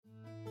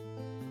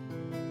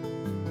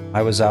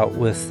I was out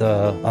with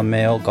a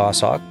male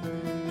goshawk,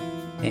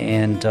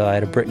 and I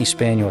had a Brittany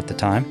Spaniel at the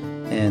time.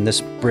 And this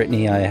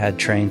Brittany I had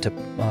trained to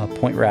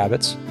point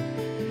rabbits.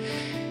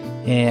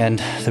 And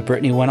the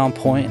Brittany went on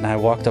point, and I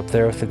walked up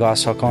there with the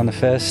goshawk on the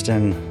fist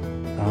and,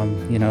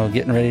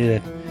 getting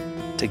ready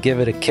to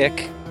give it a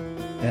kick.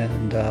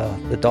 And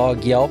the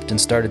dog yelped and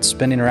started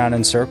spinning around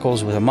in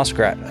circles with a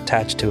muskrat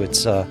attached to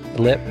its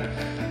lip.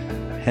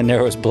 And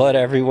there was blood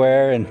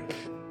everywhere,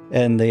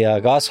 and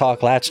the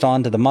goshawk latched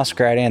onto the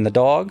muskrat and the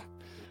dog.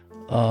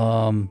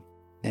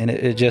 And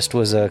it just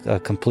was a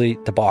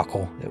complete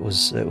debacle. It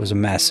was a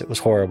mess. It was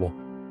horrible.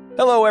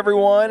 Hello,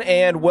 everyone,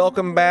 and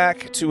welcome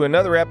back to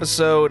another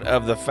episode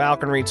of the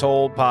Falcon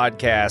Retold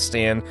podcast.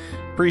 And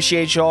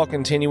appreciate you all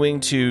continuing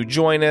to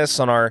join us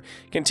on our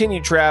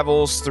continued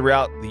travels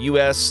throughout the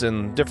U.S.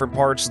 and different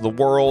parts of the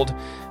world.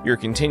 Your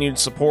continued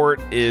support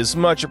is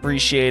much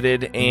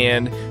appreciated.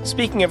 And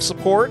speaking of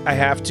support, I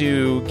have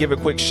to give a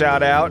quick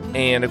shout out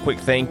and a quick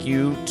thank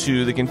you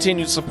to the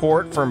continued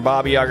support from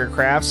Bobby Yager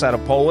Crafts out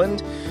of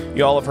Poland.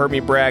 You all have heard me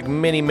brag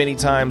many, many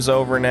times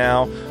over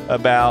now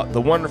about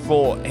the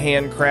wonderful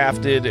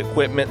handcrafted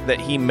equipment that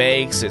he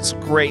makes. It's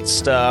great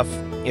stuff.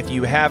 If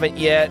you haven't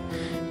yet,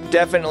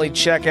 definitely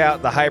check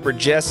out the hybrid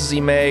jesses he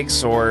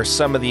makes or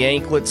some of the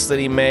anklets that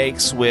he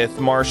makes with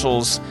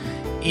Marshall's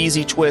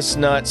Easy Twist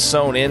nuts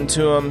sewn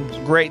into them.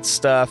 Great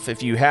stuff.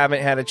 If you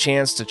haven't had a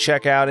chance to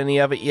check out any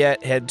of it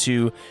yet, head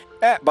to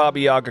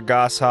Bobby Yaga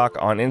Goshawk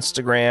on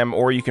Instagram,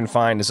 or you can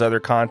find his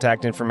other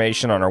contact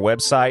information on our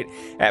website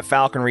at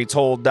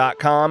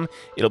falconretold.com.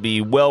 It'll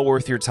be well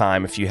worth your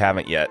time if you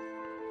haven't yet.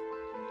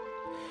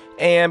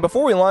 And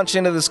before we launch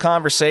into this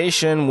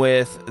conversation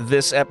with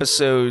this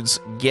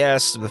episode's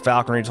guest of the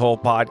Falcon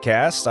Retold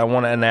podcast, I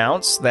want to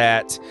announce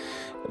that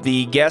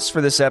the guest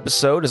for this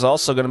episode is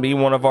also going to be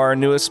one of our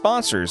newest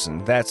sponsors,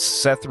 and that's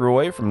Seth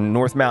Roy from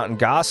North Mountain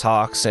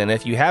Goshawks. And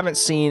if you haven't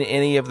seen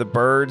any of the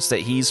birds that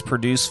he's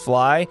produced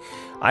fly,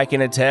 I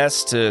can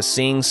attest to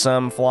seeing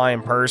some fly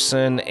in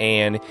person,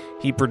 and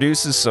he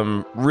produces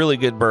some really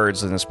good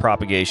birds in this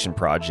propagation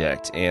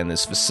project. And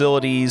his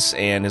facilities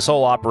and his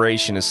whole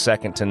operation is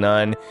second to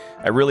none.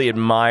 I really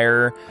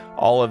admire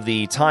all of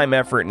the time,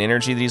 effort, and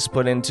energy that he's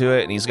put into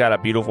it, and he's got a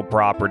beautiful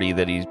property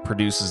that he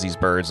produces these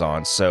birds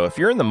on. So if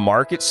you're in the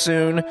market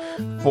soon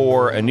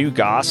for a new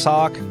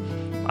goshawk,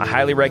 I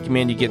highly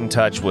recommend you get in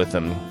touch with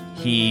him.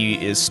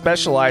 He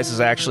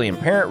specializes actually in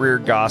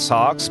parent-reared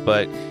goshawks,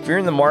 but if you're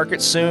in the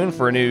market soon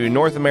for a new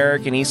North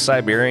American, East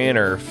Siberian,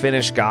 or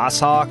Finnish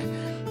goshawk,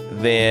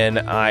 then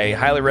I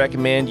highly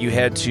recommend you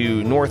head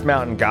to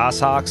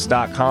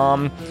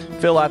northmountaingoshawks.com,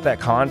 fill out that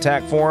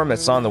contact form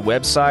that's on the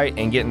website,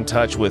 and get in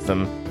touch with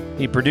him.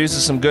 He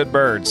produces some good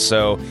birds,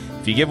 so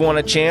if you give one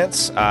a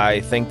chance,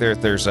 I think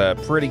there's a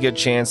pretty good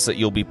chance that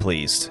you'll be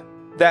pleased.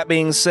 That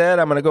being said,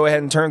 I'm going to go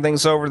ahead and turn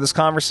things over to this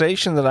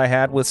conversation that I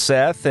had with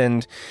Seth,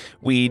 and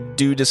we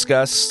do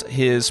discuss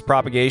his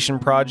propagation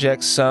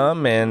project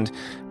some, and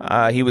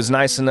he was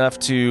nice enough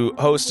to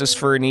host us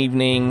for an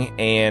evening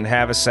and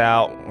have us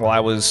out while I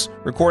was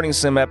recording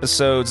some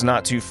episodes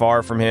not too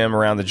far from him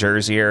around the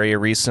Jersey area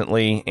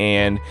recently,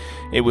 and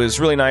it was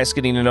really nice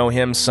getting to know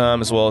him some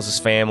as well as his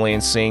family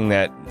and seeing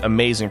that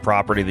amazing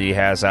property that he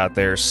has out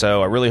there.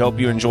 So I really hope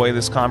you enjoy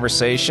this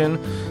conversation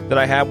that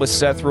I had with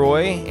Seth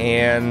Roy,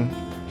 and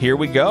here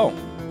we go.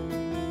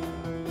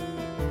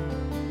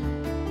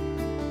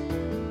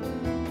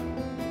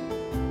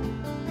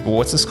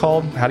 What's this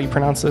called? How do you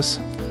pronounce this?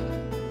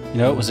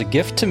 It was a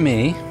gift to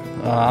me.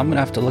 I'm going to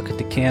have to look at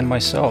the can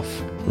myself.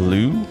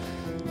 Lau.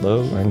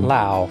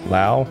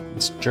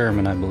 It's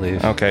German, I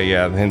believe. Okay,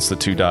 yeah, hence the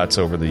 2 dots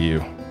over the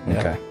U.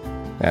 Okay,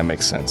 that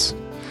makes sense.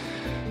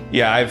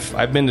 Yeah,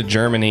 I've been to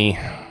Germany,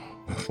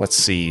 let's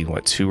see,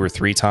 2 or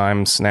 3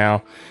 times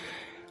now.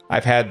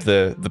 I've had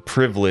the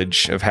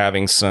privilege of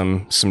having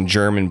some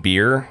German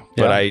beer,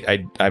 but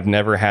I've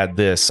never had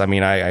this. I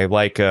mean, I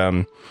like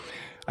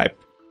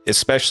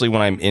especially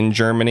when I'm in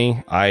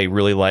Germany, I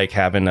really like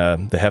having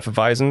the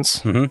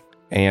Hefeweizens. Mm-hmm.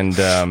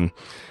 And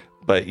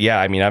but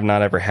yeah, I mean, I've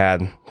not ever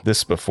had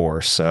this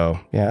before, so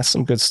yeah, that's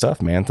some good stuff,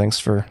 man. Thanks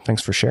for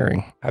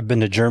sharing. I've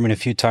been to Germany a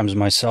few times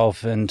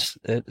myself, and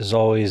it is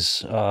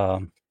always a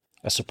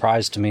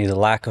surprise to me the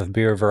lack of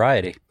beer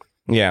variety.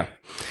 Yeah,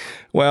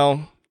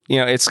 well,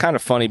 it's kind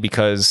of funny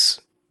because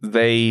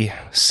they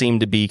seem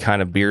to be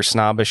kind of beer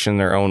snobbish in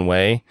their own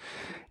way,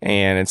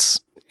 and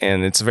it's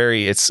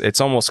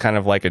almost kind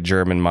of like a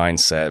German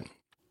mindset.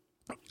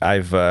 I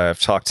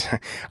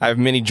have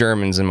many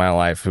Germans in my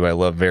life who I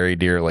love very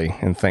dearly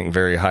and think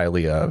very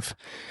highly of,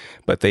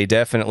 but they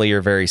definitely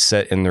are very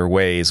set in their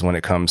ways when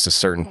it comes to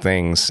certain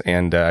things,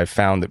 and I've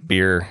found that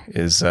beer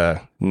is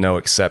no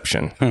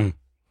exception.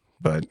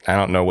 But I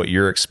don't know what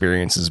your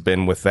experience has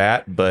been with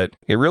that, but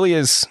it really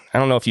is. I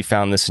don't know if you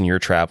found this in your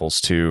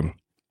travels too,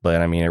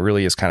 but I mean, it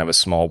really is kind of a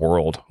small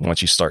world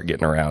once you start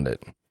getting around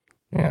it.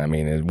 Yeah, I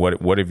mean,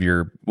 what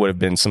have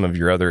been some of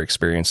your other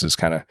experiences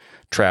kind of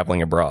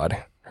traveling abroad,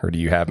 or do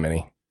you have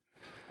many?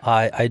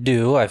 I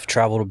do. I've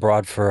traveled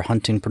abroad for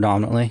hunting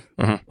predominantly.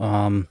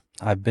 Mm-hmm.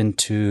 I've been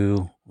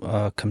to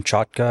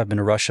Kamchatka. I've been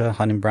to Russia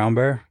hunting brown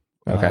bear.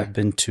 Okay. I've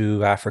been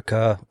to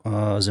Africa,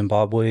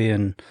 Zimbabwe,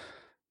 and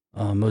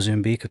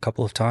Mozambique a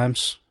couple of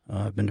times.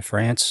 I've been to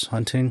France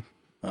hunting,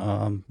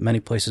 many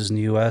places in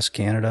the U.S.,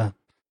 Canada,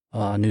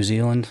 New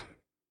Zealand.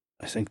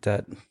 I think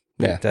that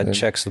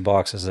checks the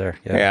boxes there.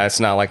 Yeah, it's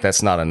not like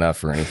that's not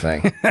enough or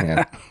anything.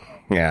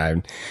 Yeah,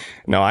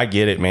 no, I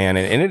get it, man,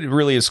 and it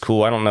really is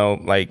cool. I don't know,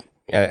 like,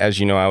 as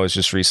you know, I was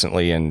just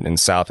recently in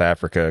South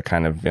Africa,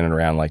 kind of in and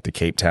around like the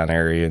Cape Town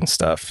area and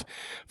stuff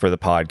for the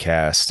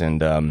podcast,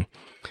 and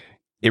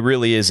it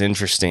really is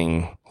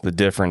interesting, the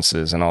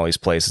differences in all these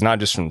places, not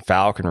just from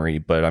falconry,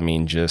 but I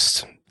mean,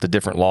 just the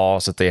different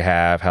laws that they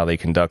have, how they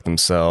conduct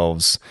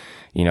themselves,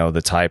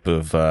 the type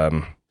of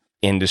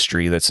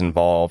industry that's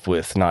involved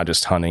with not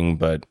just hunting,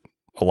 but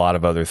a lot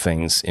of other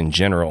things in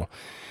general.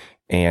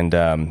 And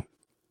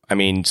I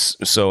mean,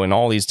 so in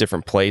all these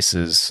different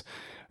places,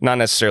 not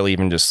necessarily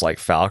even just like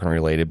falcon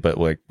related, but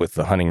like with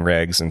the hunting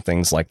regs and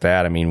things like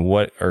that. I mean,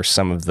 what are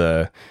some of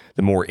the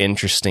more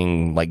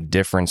interesting like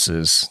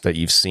differences that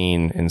you've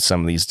seen in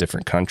some of these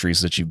different countries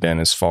that you've been,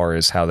 as far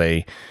as how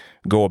they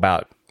go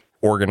about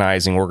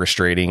organizing,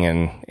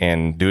 orchestrating,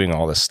 and doing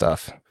all this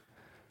stuff?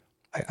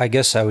 I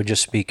guess I would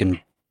just speak in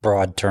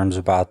broad terms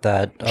about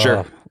that.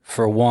 Sure.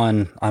 For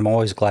one, I'm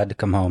always glad to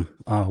come home.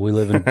 We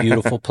live in a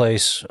beautiful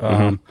place.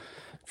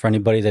 For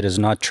anybody that has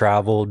not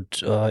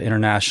traveled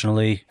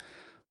internationally,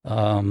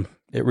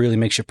 it really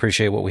makes you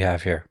appreciate what we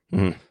have here.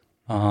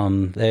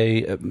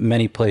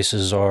 Many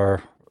places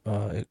are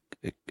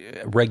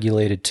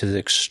regulated to the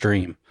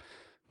extreme.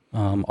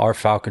 Our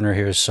falconer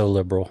here is so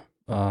liberal.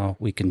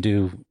 We can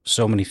do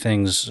so many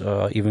things,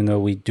 even though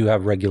we do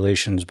have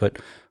regulations, but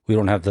we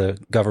don't have the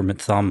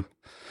government thumb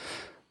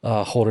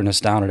holding us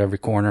down at every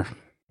corner.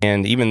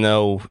 And even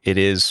though it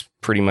is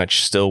pretty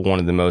much still one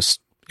of the most,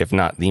 if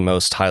not the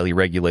most highly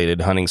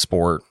regulated hunting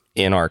sport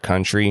in our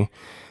country,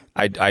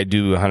 I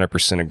do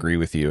 100% agree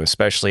with you,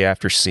 especially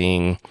after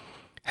seeing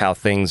how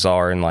things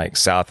are in like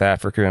South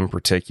Africa in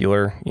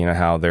particular,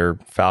 how their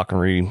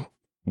falconry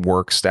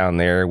works down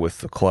there with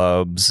the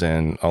clubs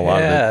and a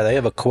lot of it. They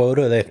have a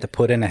quota they have to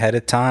put in ahead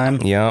of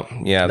time. Yeah.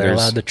 They're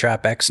allowed to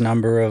trap X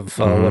number of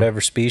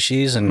whatever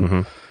species,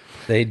 and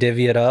they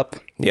divvy it up.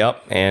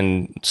 Yep.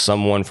 And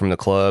someone from the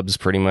club's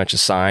pretty much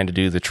assigned to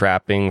do the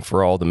trapping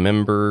for all the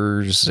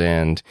members.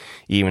 And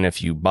even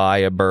if you buy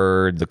a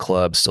bird, the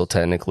club still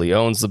technically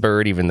owns the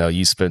bird, even though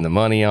you spend the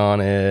money on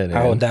it.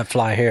 How would that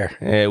fly here?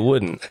 It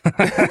wouldn't.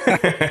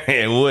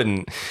 It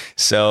wouldn't.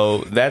 So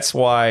that's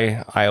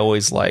why I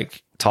always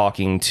like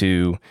talking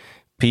to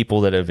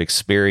people that have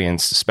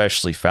experienced,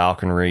 especially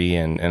falconry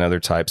and other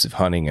types of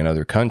hunting in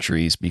other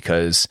countries,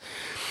 because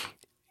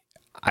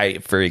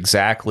for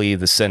exactly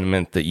the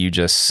sentiment that you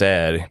just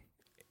said,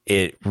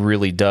 it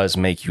really does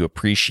make you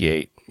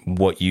appreciate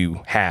what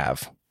you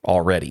have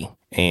already.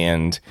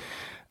 And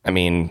I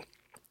mean,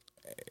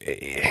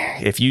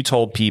 if you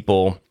told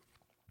people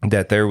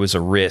that there was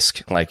a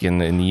risk, like in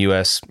the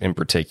US in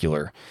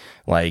particular,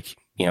 like,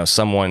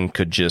 someone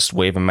could just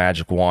wave a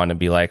magic wand and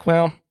be like,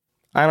 well,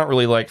 I don't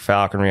really like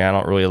falconry. I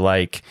don't really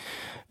like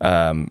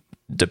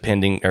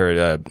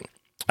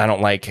I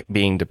don't like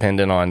being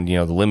dependent on,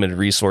 the limited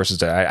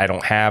resources. I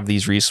don't have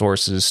these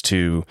resources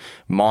to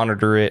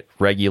monitor it,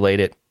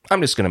 regulate it.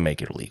 I'm just going to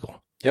make it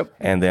illegal. Yep.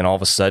 And then all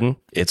of a sudden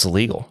it's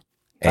illegal.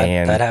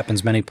 That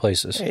happens many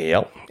places.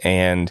 Yep.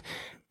 And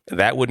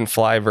that wouldn't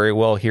fly very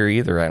well here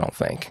either, I don't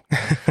think.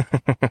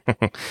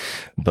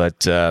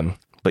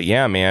 But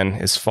yeah, man,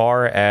 as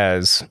far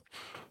as,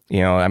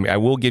 I mean, I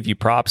will give you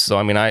props. So,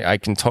 I mean, I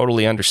can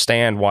totally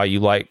understand why you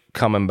like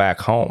coming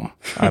back home.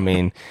 I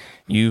mean,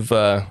 you've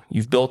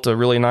built a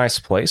really nice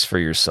place for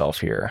yourself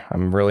here.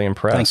 I'm really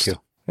impressed. Thank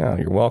you. Yeah,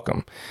 you're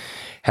welcome.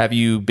 Have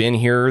you been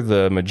here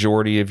the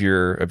majority of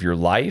your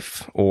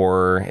life,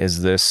 or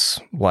is this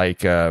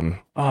like?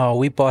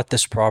 We bought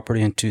this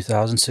property in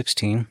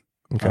 2016.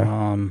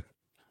 Okay.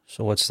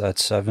 So what's that?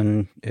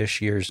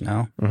 7-ish years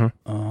now.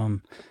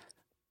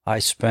 I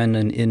spend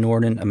an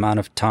inordinate amount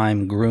of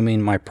time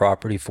grooming my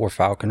property for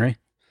falconry.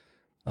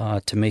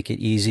 To make it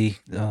easy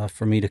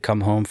for me to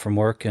come home from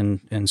work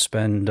and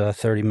spend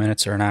 30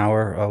 minutes or an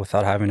hour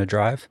without having to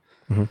drive,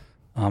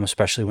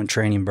 especially when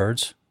training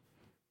birds.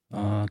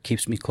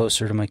 Keeps me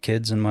closer to my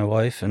kids and my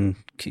wife, and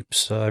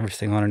keeps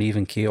everything on an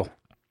even keel.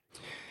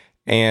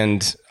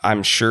 And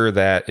I'm sure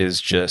that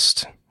is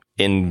just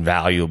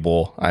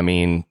invaluable. I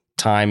mean,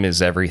 time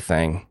is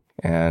everything.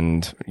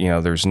 And,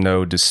 there's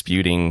no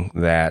disputing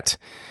that.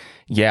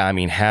 Yeah, I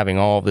mean, having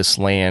all this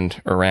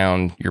land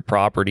around your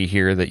property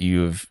here that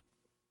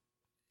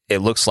it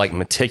looks like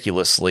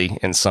meticulously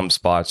in some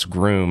spots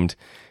groomed,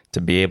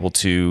 to be able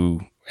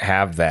to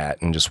have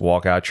that and just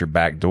walk out your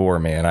back door,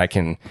 man.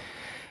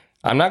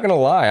 I'm not going to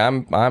lie.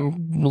 I'm a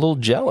little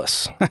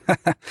jealous.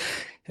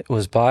 It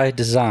was by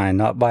design,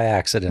 not by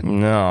accident.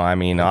 No, I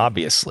mean,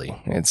 obviously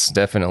it's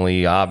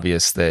definitely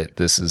obvious that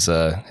this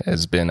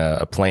has been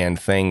a planned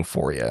thing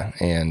for you.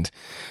 And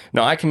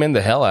no, I commend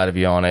the hell out of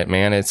you on it,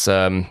 man.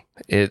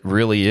 It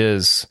really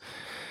is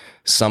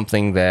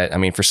something that, I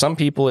mean, for some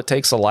people, it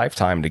takes a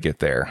lifetime to get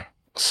there.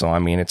 So, I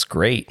mean, it's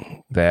great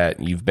that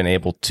you've been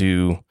able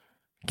to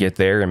get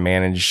there and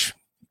manage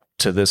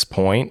to this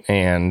point.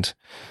 And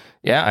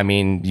yeah, I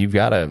mean, you've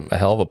got a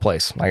hell of a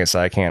place. Like I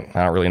said, I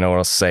don't really know what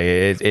else to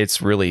say.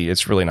 It's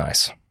really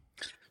nice.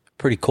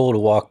 Pretty cool to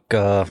walk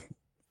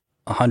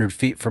 100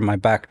 feet from my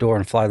back door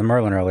and fly the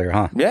Merlin earlier,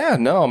 huh? Yeah,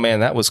 no,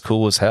 man, that was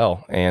cool as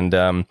hell. And,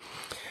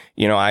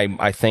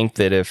 I think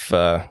that if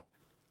a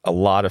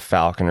lot of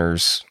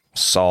falconers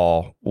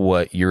saw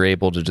what you're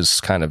able to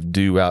just kind of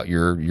do out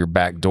your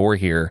back door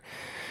here,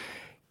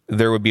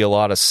 there would be a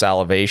lot of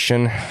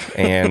salivation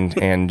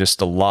and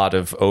just a lot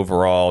of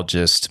overall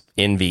just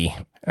envy.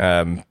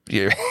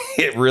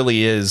 It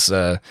really is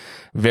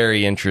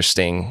very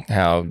interesting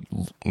how,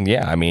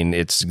 I mean,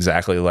 it's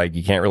exactly like,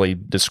 you can't really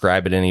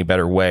describe it any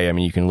better way. I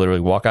mean, you can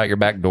literally walk out your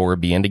back door,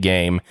 be into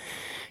game,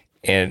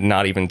 and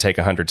not even take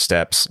 100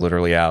 steps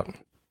literally out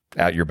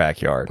your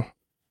backyard.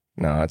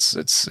 No,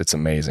 it's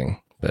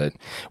amazing. But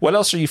what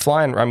else are you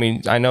flying? I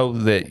mean, I know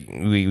that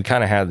we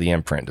kind of had the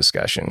imprint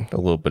discussion a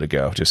little bit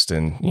ago, just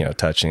in,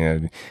 touching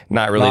it.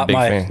 Not really a big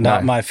fan.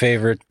 Not my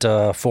favorite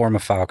form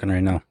of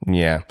falconry, no.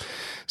 Yeah.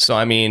 So,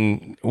 I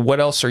mean, what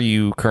else are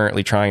you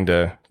currently trying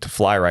to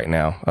fly right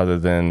now, other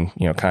than,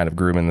 kind of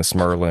grooming this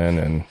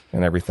Merlin and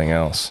everything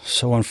else?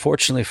 So,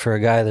 unfortunately, for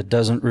a guy that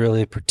doesn't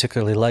really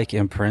particularly like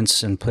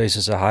imprints and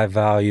places a high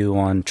value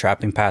on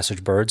trapping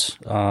passage birds,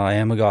 I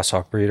am a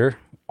goshawk breeder,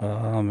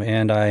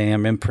 and I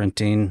am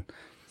imprinting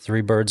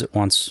 3 birds at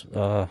once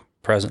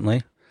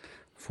presently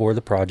for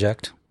the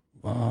project.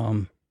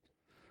 The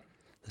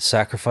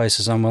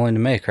sacrifices I'm willing to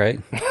make, right?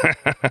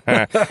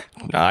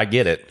 I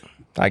get it.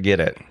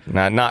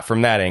 Not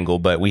from that angle,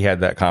 but we had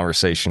that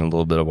conversation a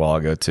little bit a while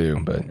ago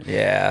too. But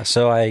yeah,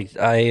 so I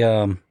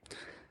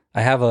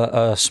have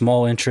a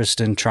small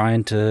interest in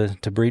trying to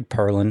breed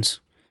purlins.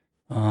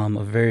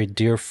 A very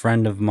dear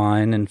friend of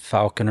mine and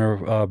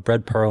falconer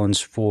bred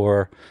purlins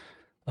for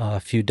a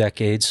few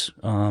decades.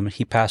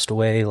 He passed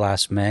away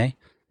last May.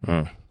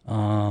 And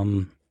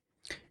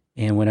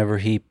whenever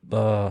he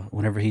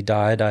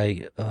died,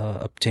 I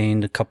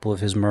obtained a couple of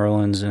his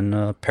Merlins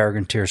and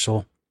Peregrine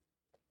Tiercel.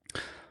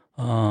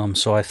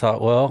 So I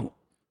thought, well,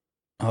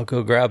 I'll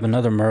go grab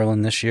another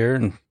Merlin this year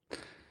and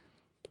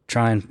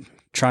try and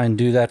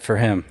do that for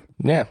him.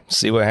 Yeah,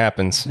 see what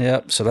happens.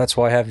 Yep. So that's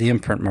why I have the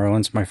imprint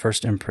Merlins. My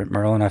first imprint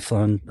Merlin. I've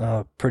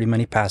flown pretty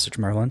many passage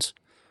Merlins.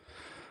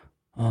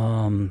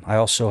 I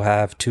also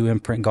have 2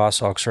 imprint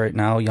goshawks right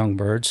now, young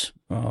birds.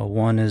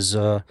 One is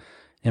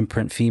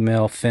imprint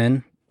female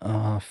Finn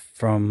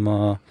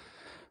from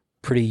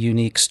pretty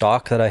unique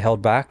stock that I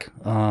held back.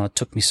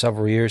 Took me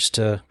several years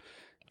to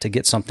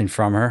get something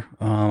from her.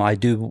 I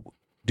do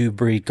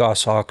breed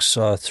goshawks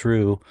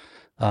through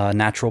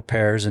natural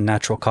pairs and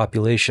natural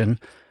copulation.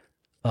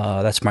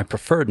 That's my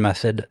preferred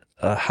method.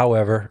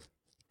 However,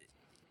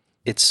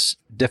 it's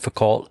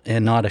difficult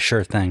and not a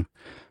sure thing.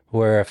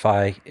 Where if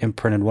I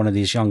imprinted one of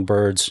these young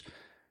birds,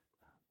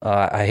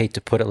 I hate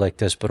to put it like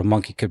this, but a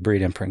monkey could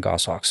breed imprint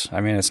goshawks. I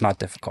mean, it's not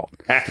difficult.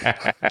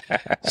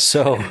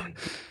 So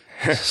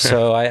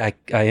I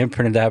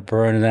imprinted that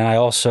bird, and then I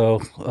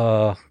also,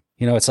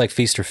 it's like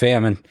feast or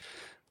famine.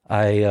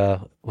 I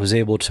was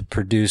able to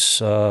produce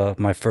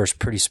my first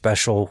pretty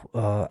special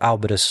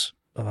albitus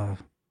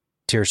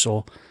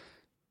tiercel,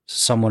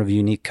 somewhat of a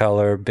unique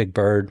color, big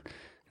bird.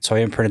 So I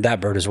imprinted that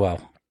bird as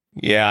well.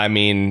 Yeah, I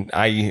mean,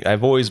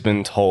 I've always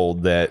been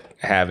told that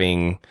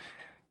having,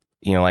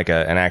 like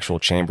an actual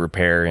chamber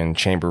pair and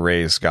chamber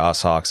raised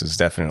goshawks is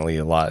definitely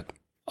a lot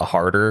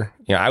harder.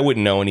 I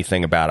wouldn't know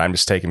anything about it. I'm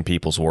just taking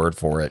people's word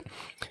for it.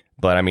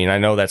 But I mean, I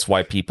know that's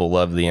why people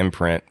love the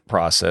imprint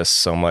process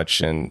so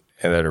much and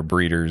that are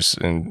breeders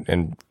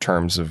in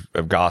terms of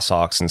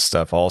goshawks and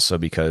stuff also,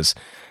 because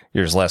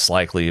there's less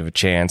likely of a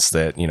chance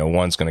that,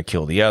 one's going to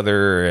kill the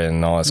other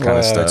and all this kind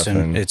of stuff.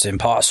 It's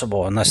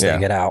impossible unless they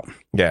get out.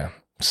 Yeah.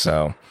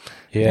 So,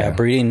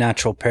 breeding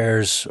natural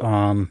pairs.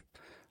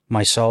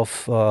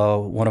 Myself,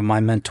 one of my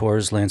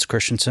mentors, Lance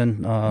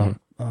Christensen,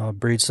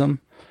 breeds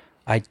them.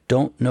 I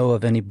don't know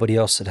of anybody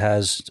else that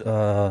has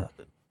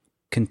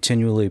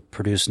continually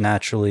produced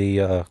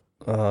natural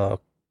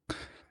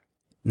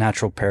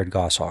paired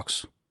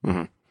goshawks.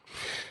 Mm-hmm.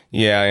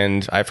 Yeah,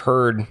 and I've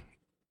heard,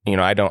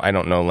 I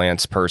don't know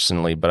Lance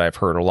personally, but I've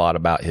heard a lot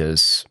about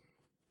his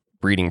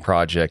breeding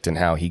project and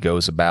how he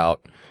goes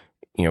about,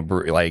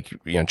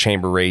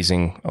 chamber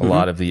raising a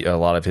lot of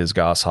his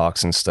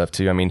goshawks and stuff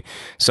too. I mean,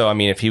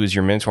 if he was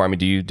your mentor,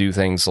 do you do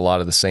things a lot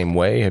of the same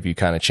way? Have you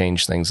kind of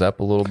changed things up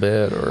a little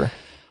bit, or?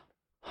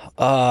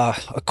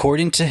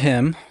 According to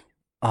him,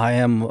 I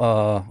am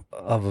of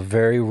a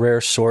very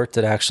rare sort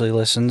that actually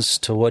listens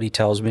to what he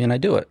tells me, and I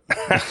do it,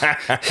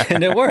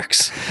 and it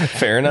works.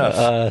 Fair enough.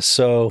 I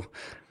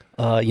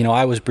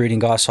was breeding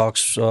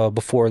goshawks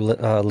before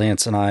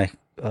Lance and I,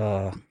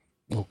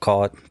 we'll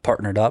call it,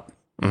 partnered up.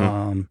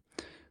 Mm-hmm.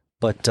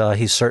 But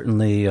he's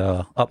certainly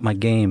upped my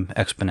game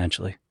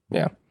exponentially.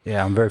 Yeah.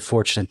 Yeah, I'm very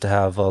fortunate to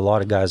have a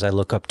lot of guys I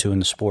look up to in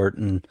the sport,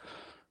 and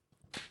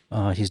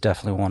he's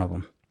definitely one of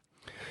them.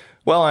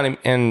 Well,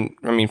 and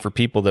I mean, for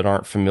people that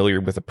aren't familiar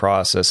with the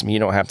process, I mean, you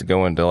don't have to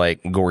go into like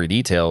gory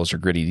details or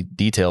gritty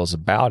details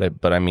about it,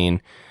 but I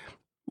mean,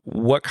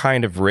 what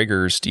kind of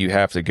rigors do you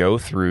have to go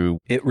through?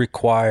 It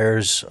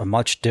requires a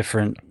much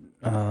different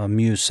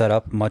muse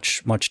setup,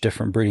 much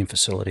different breeding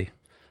facility.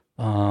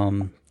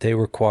 They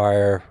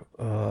require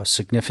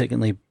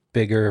significantly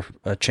bigger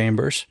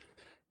chambers.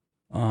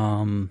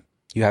 You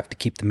have to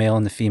keep the male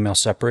and the female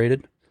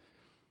separated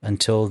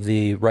until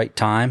the right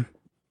time.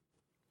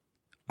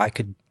 I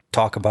could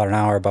talk about an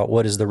hour about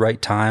what is the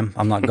right time.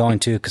 I'm not going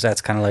to, because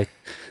that's kind of like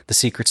the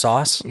secret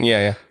sauce.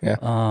 Yeah.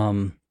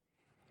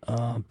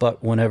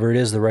 But whenever it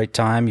is the right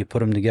time, you put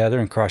them together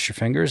and cross your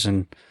fingers,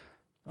 and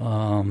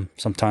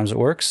sometimes it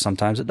works,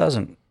 sometimes it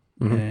doesn't.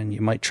 Mm-hmm. And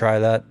you might try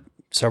that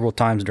several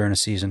times during a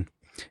season.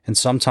 And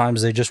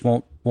sometimes they just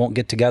won't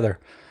get together.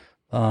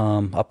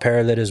 A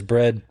pair that is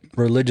bred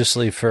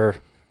religiously for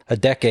a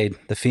decade,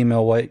 the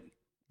female might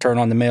turn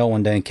on the male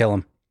one day and kill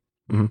him.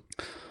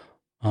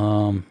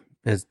 Mm-hmm.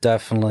 It's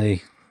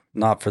definitely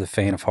not for the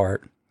faint of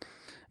heart. I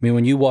mean,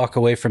 when you walk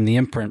away from the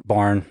imprint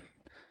barn,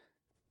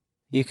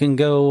 you can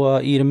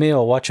go eat a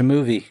meal, watch a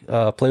movie,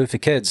 play with the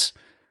kids.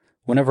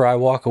 Whenever I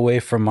walk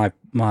away from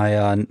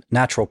my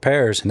natural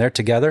pairs and they're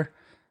together,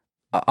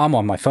 I'm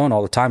on my phone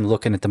all the time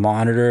looking at the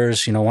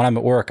monitors. You know, when I'm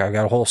at work, I've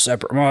got a whole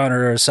separate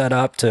monitor set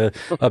up to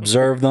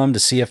observe them, to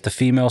see if the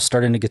female's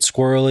starting to get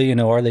squirrely. You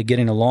know, are they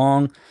getting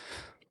along?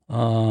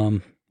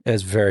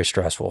 It's very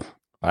stressful.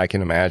 I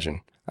can imagine.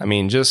 I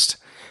mean,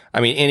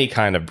 any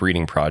kind of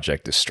breeding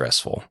project is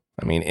stressful.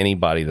 I mean,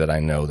 anybody that I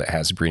know that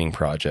has breeding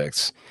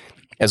projects,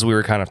 as we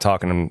were kind of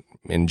talking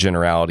in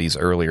generalities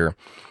earlier,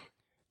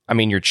 I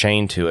mean, you're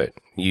chained to it.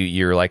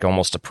 You're like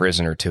almost a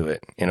prisoner to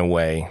it in a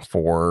way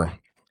for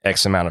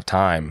X amount of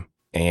time.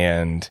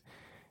 And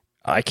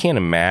I can't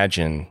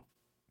imagine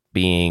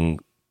being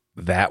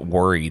that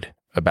worried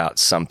about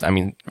something. I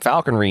mean,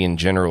 falconry in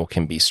general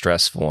can be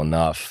stressful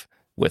enough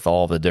with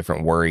all the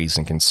different worries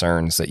and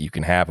concerns that you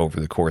can have over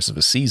the course of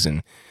a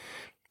season,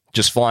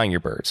 just flying your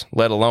birds,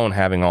 let alone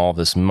having all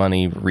this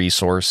money,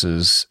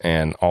 resources,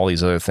 and all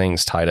these other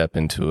things tied up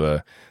into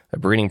a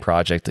breeding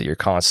project that you're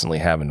constantly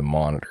having to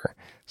monitor.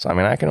 So, I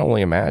mean, I can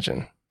only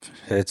imagine.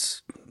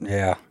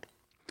 Yeah.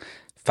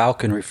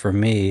 Falconry for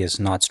me is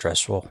not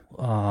stressful.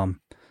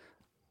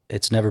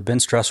 It's never been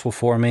stressful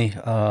for me.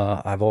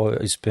 I've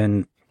always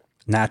been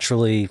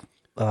naturally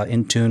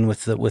in tune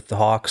with the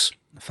hawks,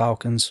 the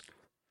falcons.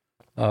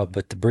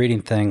 But the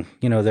breeding thing,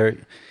 you know,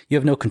 you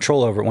have no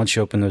control over it once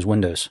you open those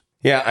windows.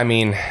 Yeah, I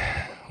mean,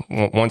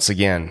 once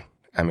again,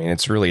 I mean,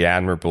 it's really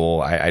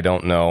admirable. I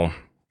don't know.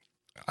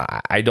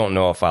 I don't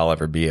know if I'll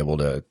ever be able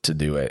to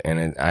do it,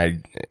 and I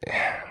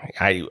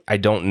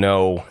don't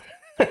know.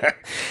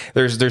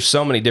 There's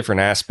so many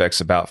different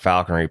aspects about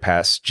falconry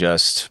past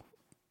just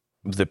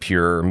the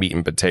pure meat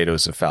and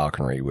potatoes of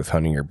falconry with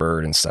hunting your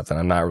bird and stuff that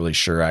I'm not really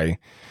sure I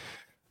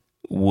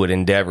would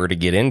endeavor to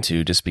get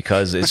into, just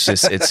because it's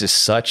just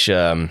such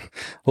well,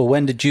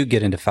 when did you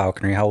get into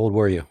falconry? How old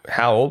were you?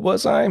 How old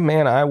was I?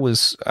 Man, I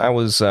was I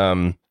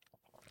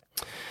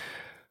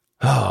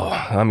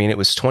mean, it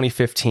was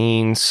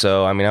 2015,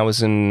 so I mean, I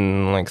was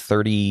in like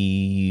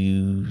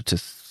 30 to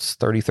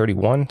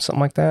 31,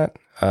 something like that.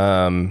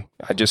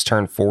 I just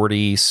turned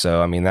 40,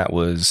 so I mean, that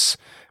was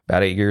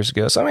about 8 years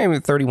ago. So maybe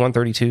 31,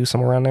 32,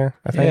 somewhere around there,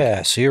 I think.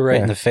 Yeah, so you're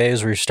right in the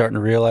phase where you're starting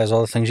to realize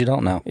all the things you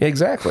don't know.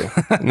 Exactly.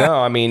 No,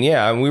 I mean,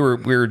 yeah, we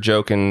were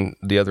joking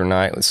the other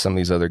night with some of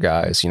these other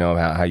guys, you know,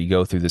 how you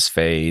go through this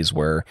phase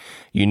where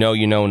you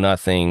know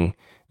nothing,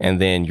 and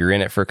then you're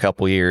in it for a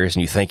couple years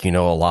and you think you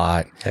know a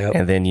lot. Yep.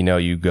 And then, you know,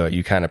 you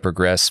kind of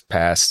progress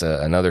past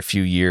another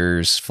few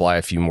years, fly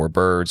a few more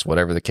birds,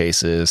 whatever the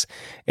case is.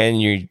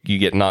 And you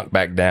get knocked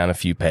back down a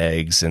few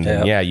pegs. And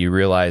then, you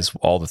realize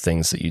all the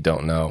things that you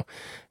don't know.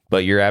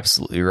 But you're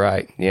absolutely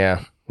right.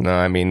 Yeah. No,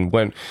 I mean,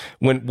 what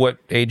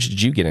age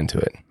did you get into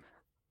it?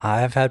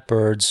 I've had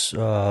birds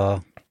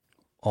all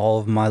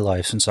of my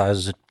life since I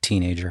was a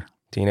teenager.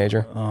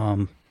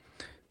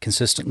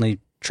 Consistently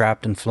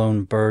trapped and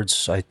flown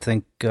birds. I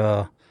think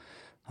I'm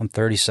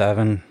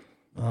 37.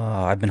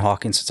 I've been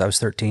hawking since I was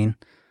 13.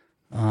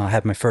 I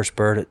had my first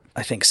bird at,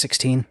 I think,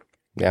 16.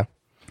 Yeah.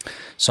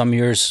 Some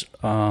years,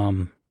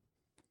 I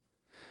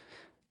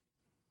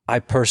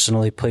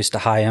personally placed a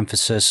high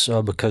emphasis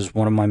because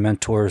one of my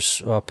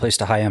mentors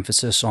placed a high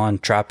emphasis on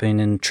trapping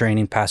and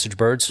training passage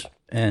birds.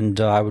 And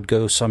I would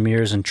go some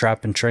years and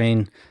trap and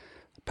train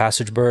a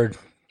passage bird,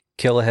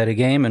 kill a head of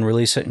game and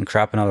release it and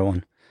trap another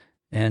one.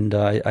 And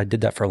I did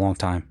that for a long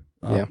time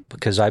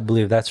because I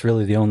believe that's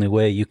really the only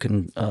way you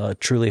can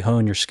truly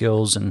hone your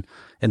skills and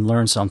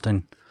learn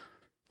something.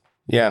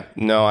 Yeah,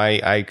 no,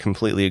 I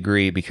completely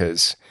agree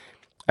because,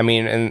 I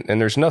mean,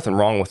 and there's nothing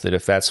wrong with it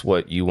if that's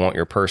what you want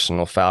your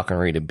personal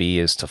falconry to be,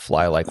 is to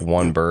fly like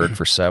one bird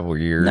for several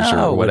years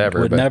or whatever.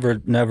 Would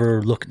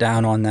never look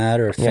down on that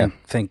or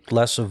think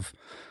less of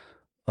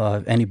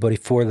anybody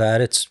for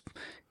that. It's,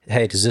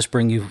 hey, does this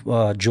bring you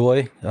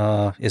joy?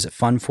 Is it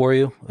fun for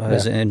you?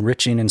 Is it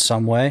enriching in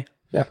some way?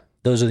 Yeah.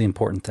 those are the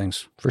important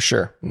things. For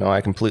sure. No,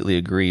 I completely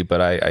agree.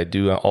 But I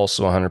do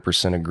also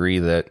 100% agree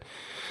that,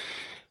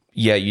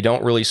 yeah, you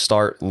don't really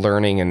start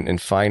learning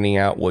and finding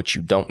out what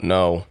you don't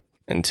know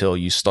until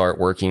you start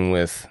working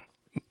with,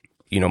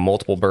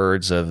 multiple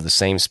birds of the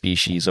same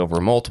species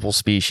over multiple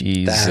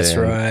species. That's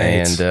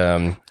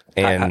right.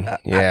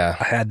 I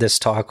had this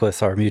talk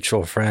with our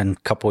mutual friend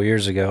a couple of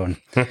years ago, and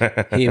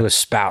he was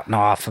spouting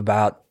off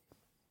about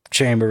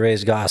chamber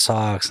raised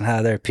goshawks and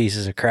how they're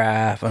pieces of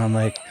crap. And I'm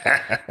like,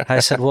 I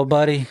said, well,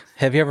 buddy,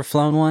 have you ever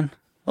flown one?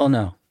 Oh,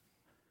 no.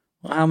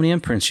 Well, how many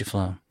imprints you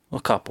flown? Well,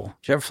 a couple.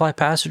 Did you ever fly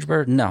passage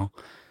bird? No.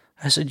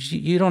 I said,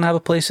 you don't have a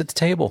place at the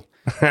table.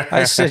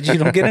 I said, you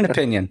don't get an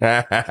opinion.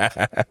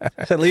 I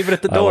said, leave it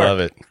at the door. I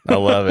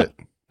love it.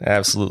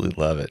 Absolutely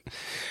love it.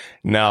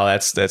 No,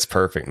 that's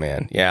perfect,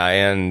 man. Yeah.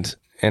 And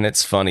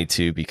it's funny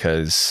too,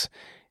 because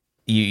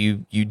you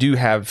do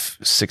have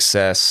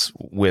success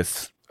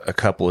with a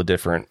couple of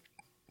different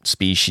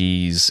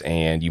species,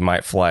 and you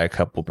might fly a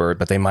couple birds,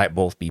 but they might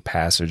both be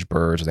passage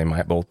birds, or they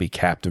might both be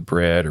captive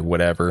bred or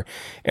whatever.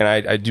 And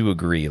I do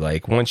agree.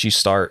 Like, once you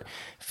start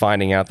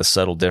finding out the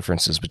subtle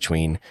differences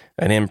between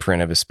an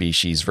imprint of a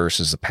species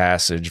versus a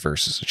passage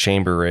versus a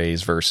chamber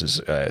raised versus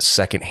a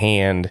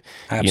secondhand,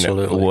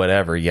 absolutely,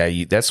 whatever.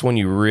 Yeah. That's when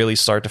you really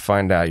start to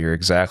find out. You're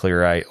exactly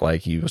right.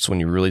 Like, it's when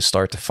you really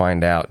start to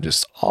find out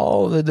just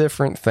all the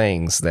different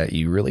things that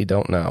you really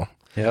don't know.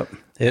 Yep.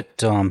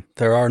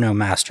 There are no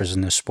masters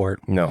in this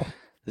sport. No.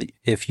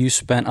 If you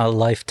spent a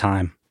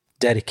lifetime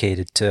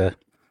dedicated to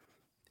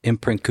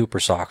imprint Cooper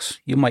socks,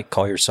 you might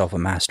call yourself a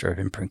master of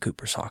imprint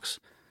Cooper socks.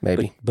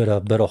 Maybe. But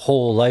a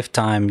whole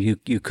lifetime, you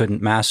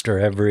couldn't master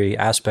every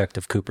aspect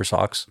of Cooper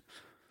socks.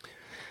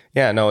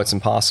 Yeah, no, it's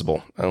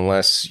impossible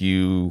unless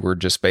you were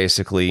just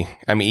basically,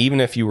 even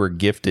if you were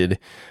gifted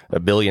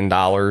 $1 billion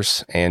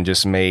and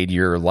just made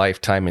your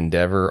lifetime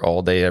endeavor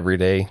all day, every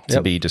day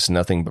to be just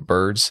nothing but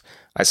birds,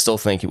 I still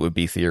think it would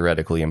be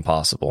theoretically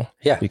impossible.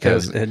 Yeah,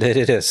 because it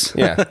is.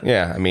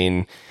 yeah.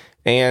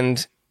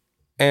 And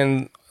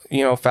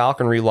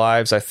falconry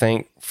lives, I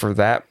think, for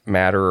that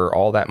matter, are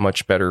all that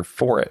much better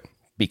for it.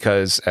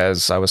 Because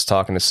as I was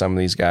talking to some of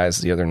these guys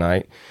the other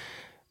night,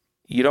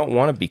 you don't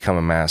want to become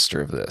a master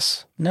of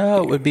this.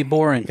 No, it would be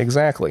boring.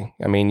 Exactly.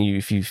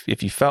 If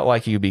you felt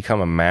like you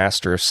become a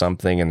master of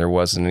something and there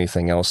wasn't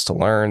anything else to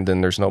learn, then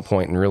there's no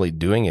point in really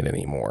doing it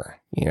anymore.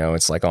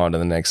 It's like on to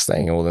the next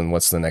thing. Well, then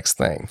what's the next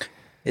thing?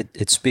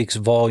 It speaks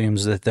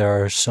volumes that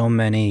there are so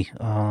many,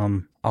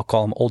 I'll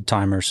call them old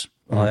timers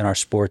in our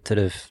sport that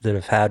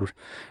have had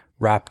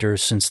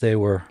raptors since they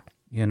were,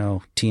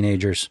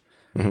 teenagers.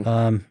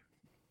 Mm-hmm.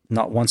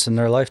 Not once in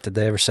their life did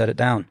they ever set it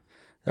down.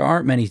 There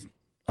aren't many,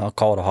 I'll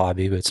call it a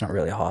hobby, but it's not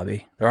really a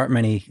hobby. There aren't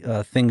many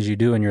things you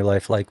do in your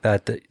life like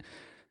that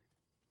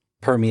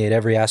permeate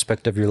every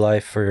aspect of your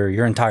life for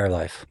your entire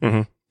life.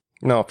 Mm-hmm.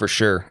 No, for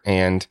sure.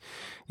 And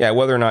yeah,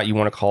 whether or not you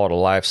want to call it a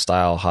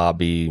lifestyle,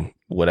 hobby,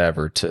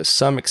 whatever, to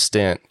some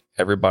extent,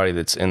 everybody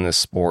that's in this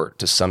sport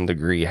to some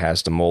degree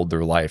has to mold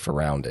their life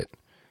around it.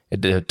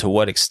 To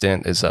what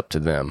extent is up to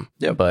them.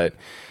 Yeah. But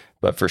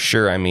for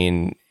sure,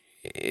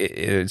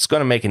 it's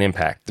going to make an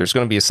impact. There's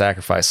going to be a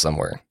sacrifice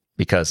somewhere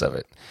because of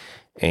it.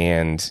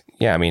 And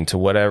yeah, to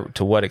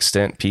what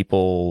extent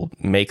people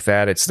make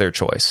that, it's their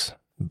choice.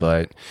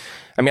 But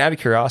out of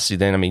curiosity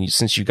then,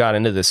 since you got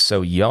into this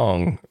so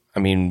young,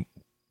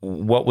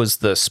 what was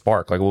the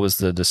spark? Like, what was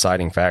the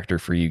deciding factor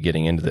for you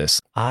getting into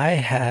this? I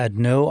had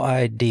no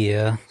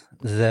idea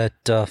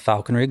that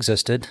falconry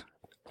existed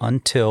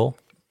until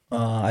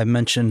I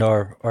mentioned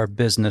our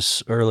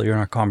business earlier in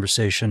our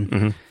conversation.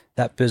 Mm-hmm.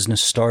 That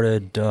business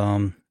started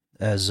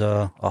as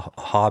a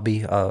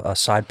hobby, a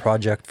side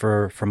project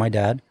for my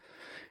dad.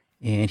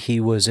 And he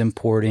was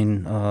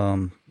importing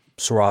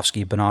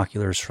Swarovski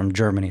binoculars from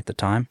Germany at the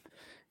time.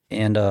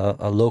 And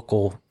a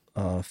local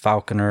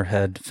falconer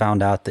had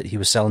found out that he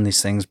was selling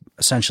these things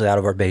essentially out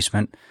of our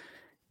basement,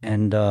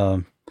 and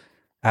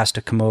asked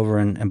to come over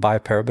and buy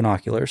a pair of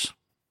binoculars,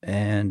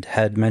 and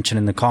had mentioned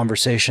in the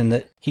conversation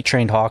that he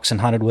trained hawks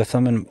and hunted with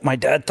them. And my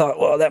dad thought,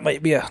 well, that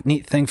might be a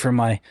neat thing for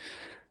my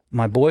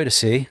boy to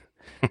see.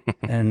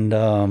 And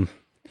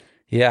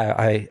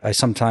I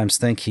sometimes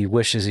think he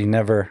wishes he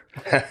never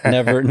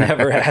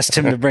asked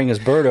him to bring his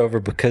bird over,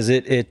 because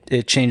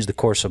it changed the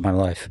course of my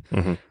life.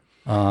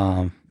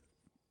 Mm-hmm.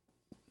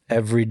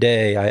 Every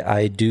day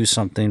I do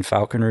something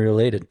falconry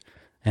related,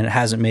 and it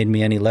hasn't made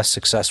me any less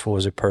successful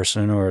as a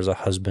person or as a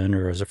husband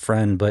or as a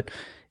friend, but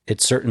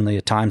it's certainly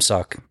a time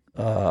suck.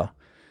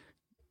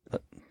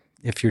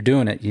 If you're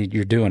doing it,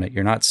 you're doing it.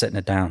 You're not setting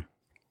it down.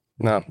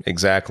 No,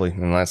 exactly.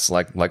 And that's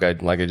like I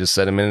just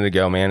said a minute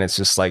ago, man, it's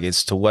just like,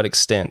 it's to what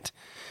extent.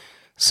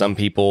 Some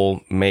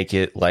people make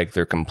it like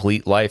their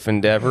complete life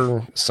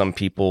endeavor. Some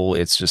people,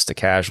 it's just a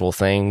casual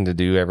thing to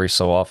do every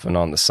so often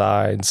on the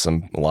side.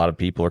 A lot of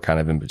people are kind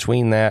of in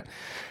between that.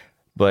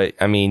 But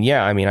I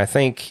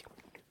think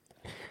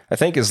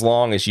as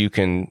long as you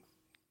can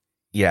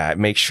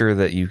make sure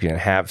that you can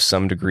have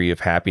some degree of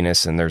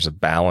happiness and there's a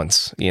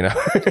balance,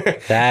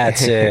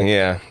 That's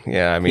it.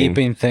 Yeah. I mean,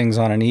 keeping things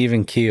on an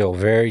even keel,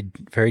 very,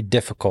 very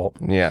difficult.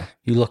 Yeah.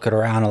 You look at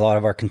around a lot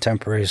of our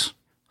contemporaries,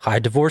 high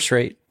divorce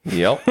rate.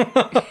 Yep.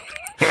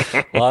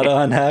 A lot of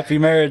unhappy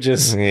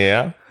marriages.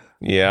 Yeah.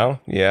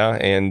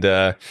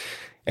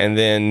 And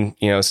then,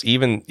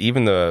 even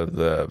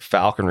the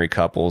falconry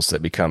couples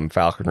that become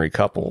falconry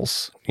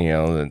couples,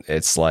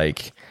 it's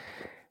like,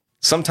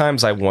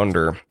 sometimes I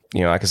wonder,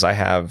 because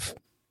I've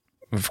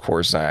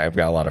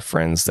got a lot of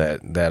friends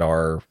that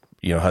are,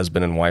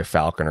 husband and wife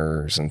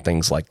falconers and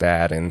things like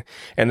that. And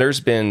there's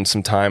been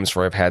some times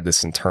where I've had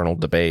this internal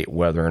debate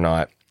whether or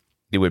not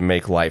it would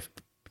make life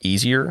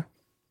easier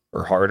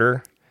or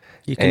harder.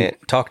 You can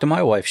talk to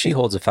my wife. She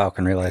holds a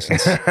falconry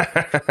license.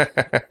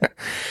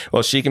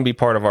 Well, she can be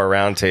part of our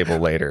round table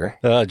later.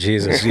 Oh,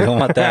 Jesus. You don't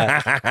want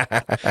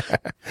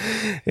that.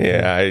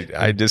 Yeah.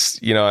 I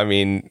just,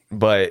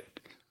 but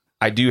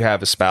I do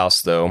have a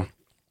spouse though.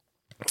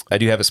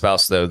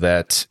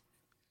 That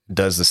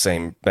does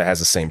that has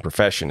the same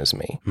profession as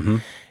me. Mm-hmm.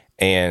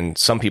 And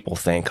some people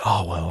think,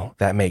 oh, well,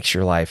 that makes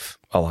your life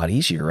a lot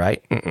easier,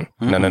 right?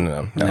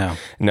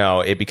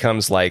 No. It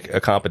becomes like a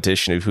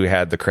competition of who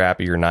had the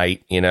crappier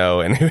night,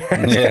 and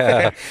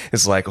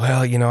it's like,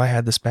 well, I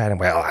had this bad, and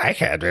well, I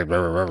had, and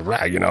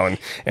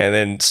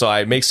then so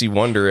it makes you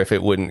wonder if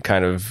it wouldn't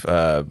kind of,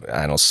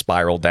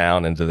 spiral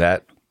down into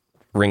that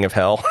ring of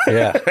hell.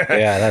 Yeah,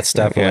 that's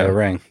definitely a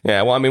ring.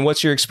 Yeah, well, I mean,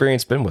 what's your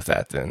experience been with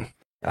that then?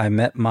 I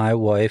met my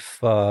wife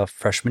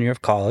freshman year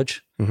of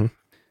college. Mm-hmm.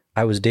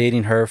 I was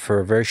dating her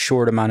for a very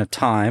short amount of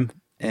time,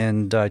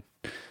 and I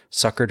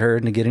suckered her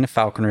into getting a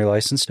falconry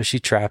license. So she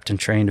trapped and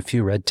trained a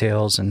few red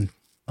tails, and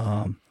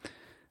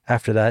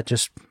after that,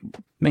 just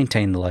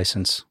maintained the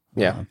license.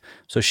 Yeah.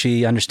 So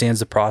she understands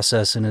the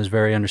process and is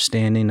very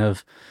understanding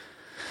of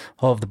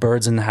all of the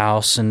birds in the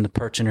house and the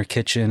perch in her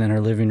kitchen and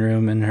her living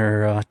room and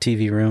her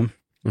TV room.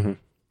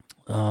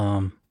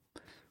 Mm-hmm.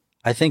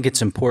 I think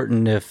it's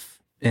important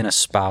in a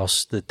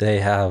spouse that they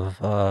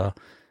have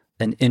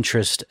an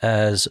interest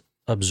as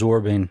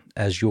absorbing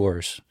as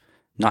yours,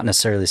 not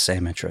necessarily the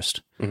same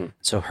interest. Mm-hmm.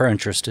 So her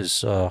interest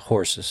is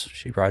horses.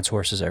 She rides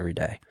horses every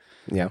day.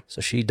 Yeah.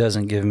 So she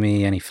doesn't give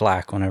me any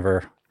flack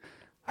whenever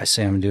I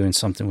say I'm doing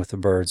something with the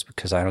birds,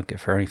 because I don't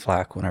give her any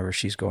flack whenever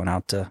she's going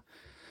out to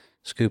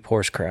scoop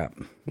horse crap.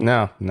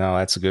 No,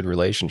 that's a good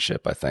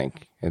relationship. I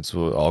think it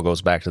all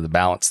goes back to the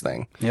balance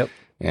thing. Yep.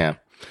 Yeah.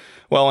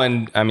 Well,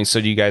 and I mean, so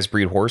do you guys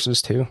breed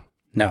horses too?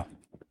 No,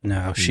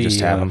 she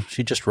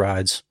just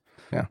rides.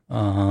 Yeah.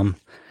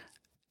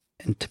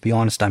 And to be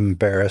honest, I'm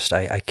embarrassed.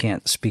 I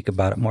can't speak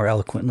about it more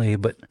eloquently,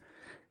 but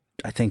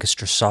I think it's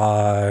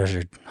dressage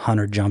or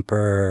hunter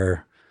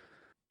jumper.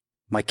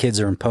 My kids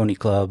are in pony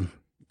club.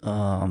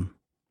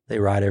 They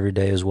ride every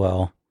day as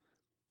well.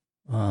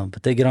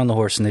 But they get on the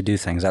horse and they do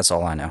things. That's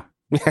all I know.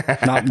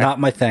 Not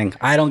my thing.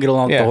 I don't get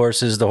along with the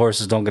horses. The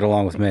horses don't get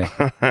along with me.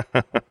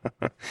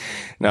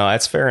 No,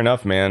 that's fair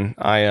enough, man.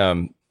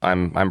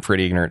 I'm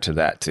pretty ignorant to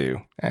that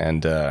too.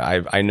 And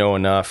I know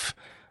enough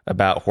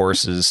about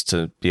horses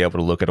to be able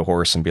to look at a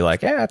horse and be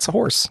like, yeah, it's a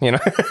horse,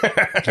 Yep.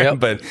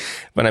 But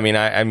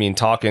I mean,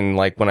 talking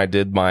like when I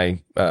did my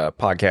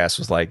podcast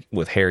was like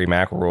with Harry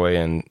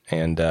McElroy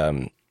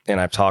and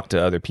I've talked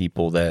to other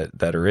people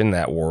that are in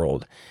that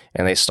world,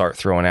 and they start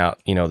throwing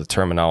out, the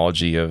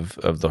terminology of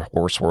the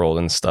horse world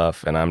and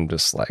stuff. And I'm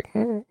just like,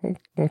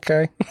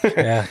 okay.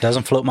 Yeah.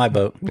 Doesn't float my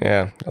boat.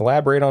 Yeah.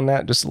 Elaborate on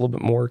that just a little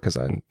bit more, because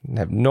I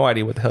have no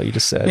idea what the hell you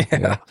just said.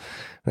 Yeah.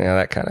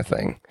 That kind of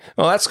thing.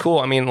 Well, that's cool.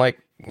 I mean, like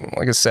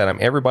I said,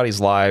 everybody's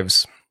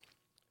lives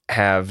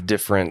have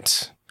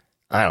different,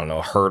 I don't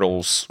know,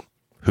 hurdles,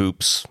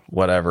 hoops,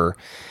 whatever,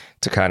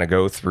 to kind of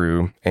go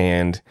through.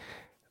 And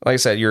like I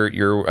said,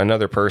 you're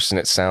another person.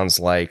 It sounds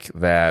like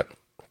that.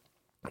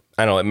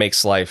 I don't know. It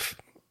makes life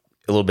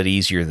a little bit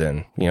easier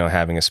than,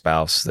 having a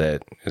spouse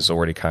that is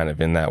already kind of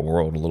in that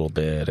world a little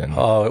bit. And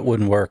it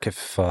wouldn't work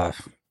if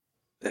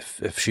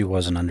she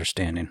wasn't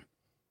understanding.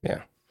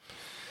 Yeah.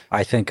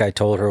 I think I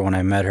told her when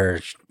I met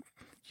her,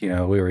 we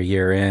were a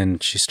year in,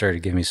 she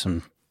started giving me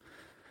some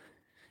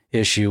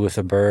issue with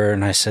a bird.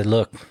 And I said,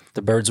 look,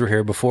 the birds were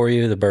here before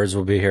you. The birds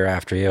will be here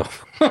after you.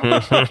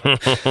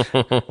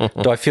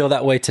 Do I feel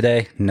that way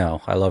today?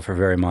 No, I love her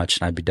very much.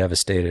 And I'd be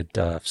devastated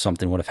if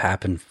something would have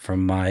happened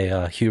from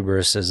my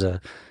hubris as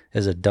a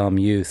dumb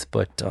youth.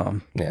 But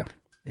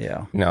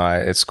yeah. No,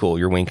 it's cool.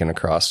 You're winking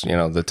across,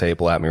 the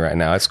table at me right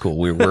now. It's cool.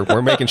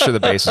 We're making sure the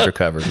bases are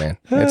covered, man.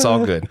 It's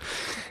all good.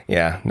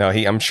 Yeah. No,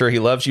 I'm sure he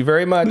loves you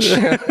very much.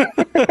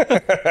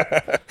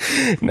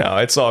 No,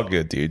 it's all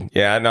good, dude.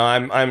 Yeah. No,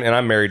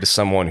 I'm married to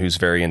someone who's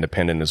very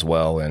independent as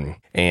well,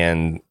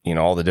 and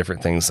all the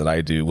different things that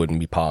I do wouldn't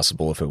be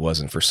possible if it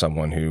wasn't for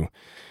someone who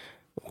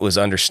was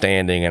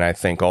understanding, and I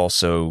think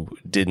also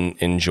didn't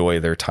enjoy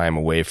their time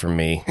away from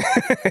me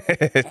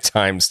at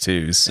times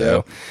too.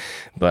 So,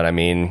 but I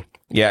mean,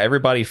 yeah,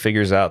 everybody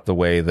figures out the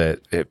way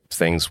that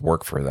things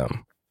work for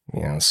them.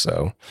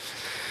 So.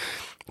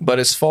 But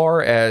as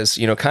far as,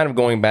 kind of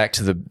going back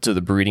to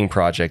the breeding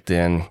project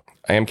then,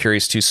 I am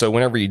curious too. So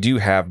whenever you do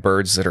have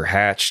birds that are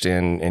hatched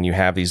and you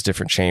have these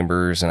different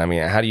chambers, and I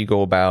mean, how do you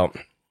go about,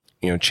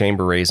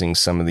 chamber raising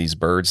some of these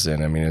birds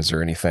then? I mean, is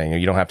there anything,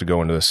 you don't have to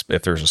go into this,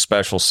 if there's a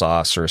special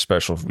sauce or a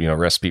special,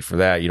 recipe for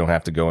that, you don't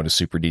have to go into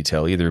super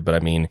detail either. But I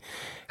mean,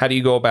 how do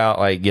you go about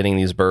like getting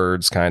these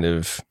birds kind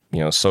of,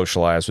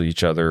 socialize with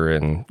each other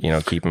and,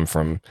 keep them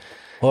from...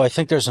 Well, I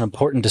think there's an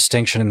important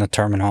distinction in the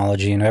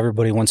terminology, and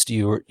everybody wants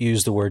to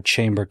use the word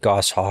chamber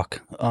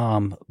goshawk.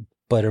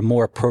 But a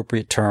more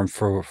appropriate term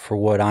for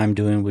what I'm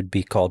doing would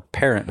be called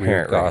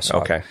parent-reared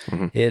goshawk. Okay.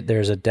 Mm-hmm.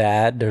 There's a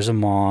dad, there's a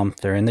mom,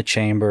 they're in the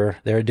chamber,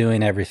 they're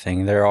doing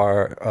everything.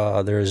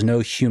 There is no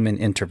human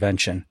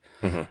intervention.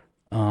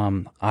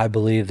 Mm-hmm. I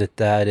believe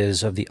that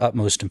is of the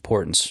utmost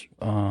importance.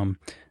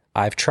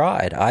 I've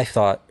tried. I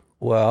thought,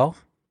 well,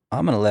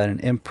 I'm going to let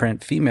an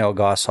imprint female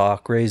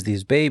goshawk raise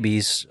these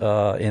babies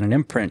in an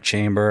imprint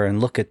chamber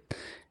and look at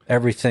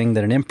everything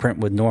that an imprint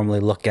would normally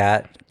look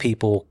at,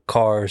 people,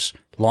 cars,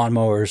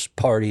 lawnmowers,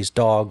 parties,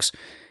 dogs,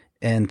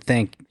 and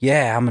think,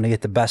 yeah, I'm going to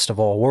get the best of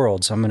all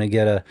worlds. I'm going to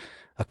get a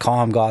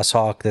calm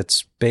goshawk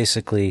that's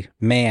basically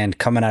manned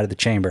coming out of the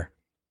chamber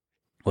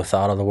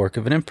without all the work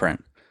of an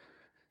imprint.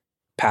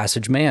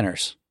 Passage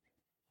manners.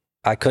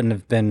 I couldn't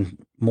have been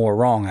more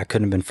wrong. I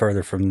couldn't have been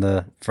further from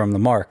the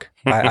mark.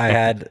 I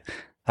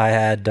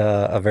had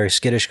a very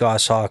skittish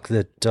goshawk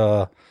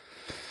that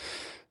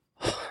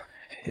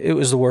it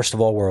was the worst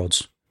of all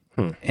worlds.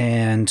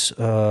 And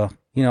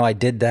I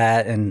did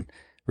that and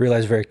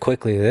realized very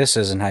quickly, this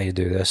isn't how you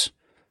do this.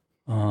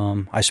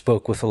 I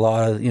spoke with a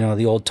lot of,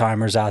 the old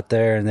timers out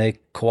there, and they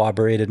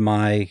corroborated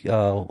my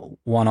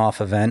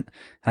one-off event,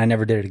 and I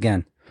never did it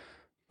again.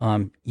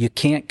 You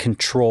can't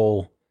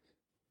control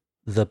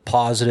the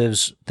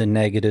positives, the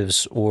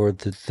negatives, or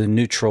the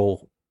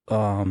neutral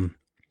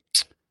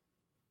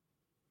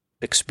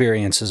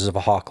experiences of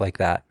a hawk like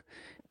that.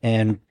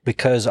 And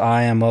because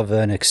I am of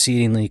an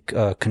exceedingly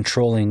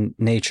controlling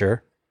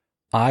nature,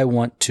 I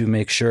want to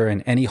make sure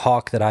in any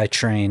hawk that I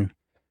train,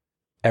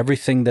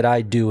 everything that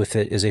I do with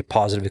it is a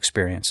positive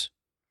experience.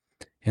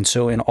 And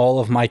so in all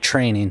of my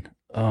training,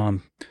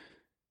 from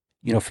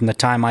the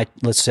time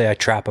let's say I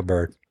trap a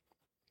bird,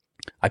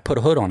 I put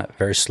a hood on it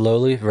very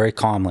slowly, very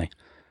calmly.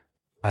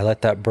 I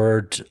let that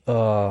bird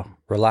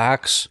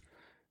relax,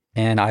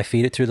 and I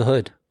feed it through the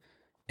hood,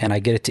 and I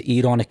get it to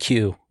eat on a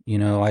cue.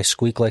 I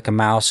squeak like a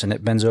mouse, and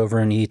it bends over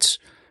and eats.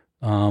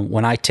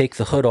 When I take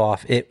the hood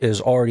off, it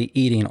is already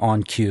eating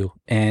on cue,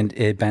 and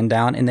it bend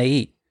down and they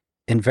eat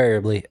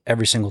invariably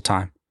every single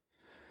time.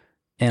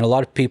 And a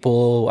lot of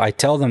people, I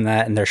tell them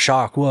that and they're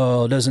shocked.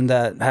 Whoa, doesn't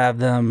that have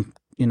them,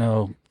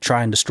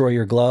 try and destroy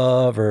your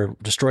glove or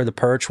destroy the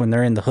perch when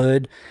they're in the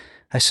hood?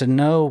 I said,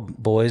 no,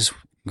 boys,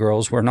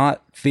 girls, we're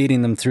not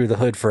feeding them through the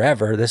hood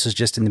forever. This is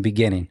just in the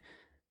beginning,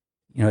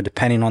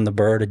 depending on the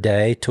bird, a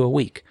day to a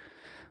week.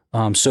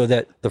 So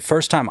that the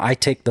first time I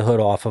take the hood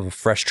off of a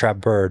fresh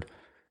trapped bird,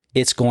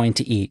 it's going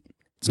to eat.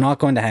 It's not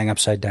going to hang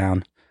upside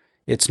down.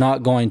 It's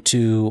not going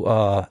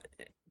to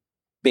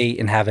bait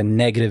and have a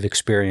negative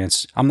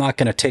experience. I'm not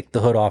going to take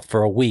the hood off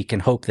for a week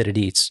and hope that it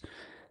eats.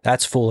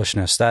 That's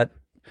foolishness. That's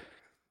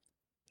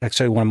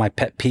actually one of my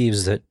pet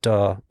peeves,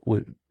 that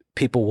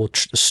people will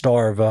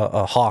starve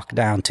a hawk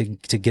down to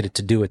get it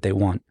to do what they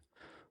want.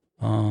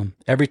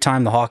 Every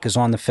time the hawk is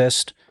on the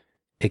fist,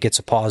 it gets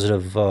a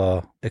positive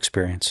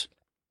experience.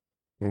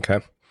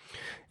 Okay.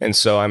 And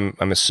so I'm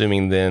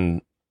assuming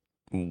then,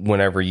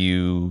 whenever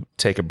you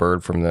take a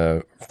bird from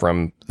the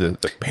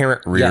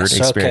parent reared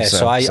experience. Okay.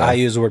 So I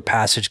use the word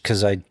passage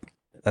because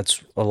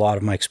that's a lot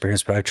of my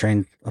experience, but I've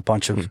trained a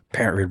bunch of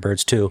parent reared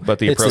birds too. But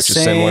the approach is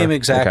similar. It's the same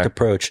exact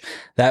approach.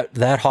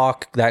 That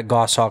hawk, that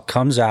goshawk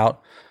comes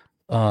out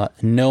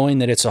knowing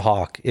that it's a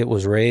hawk. It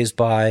was raised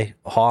by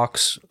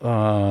hawks,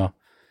 and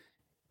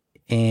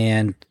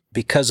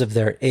because of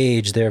their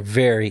age, they're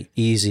very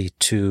easy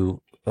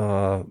to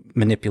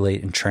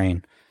manipulate and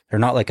train. They're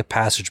not like a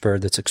passage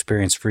bird that's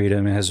experienced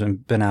freedom and has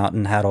been out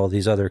and had all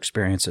these other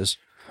experiences.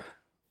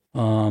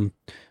 The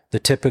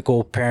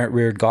typical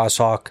parent-reared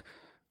goshawk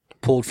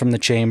pulled from the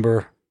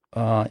chamber,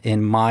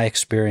 in my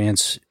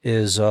experience,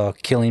 is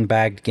killing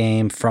bagged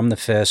game from the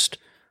fist,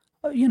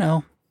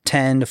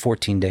 10 to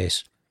 14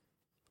 days.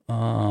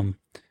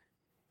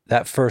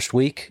 That first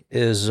week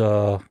is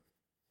a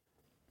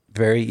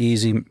very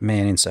easy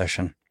manning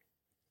session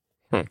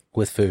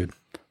with food.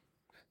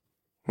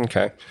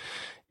 Okay.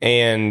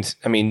 And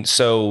I mean,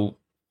 so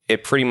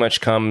it pretty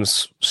much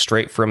comes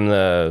straight from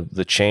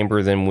the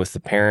chamber then with the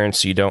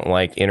parents. You don't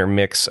like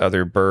intermix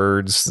other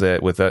birds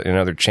that with in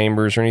other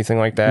chambers or anything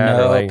like that?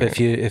 No,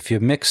 if you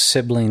mix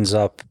siblings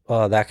up,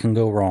 that can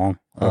go wrong.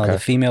 The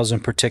females in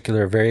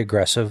particular are very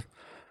aggressive.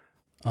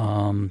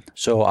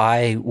 So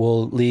I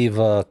will leave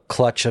a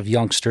clutch of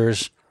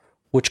youngsters,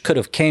 which could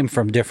have came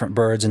from different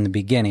birds in the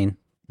beginning.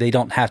 They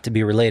don't have to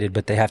be related,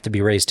 but they have to be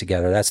raised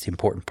together. That's the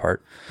important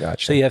part.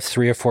 Gotcha. So you have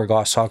 3 or 4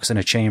 goshawks in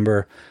a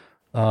chamber.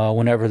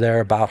 Whenever they're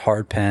about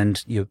hard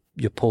penned, you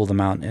pull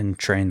them out and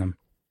train them.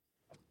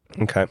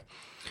 Okay.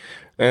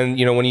 And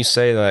when you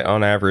say that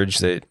on average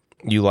that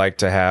you like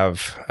to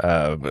have,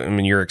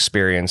 your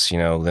experience,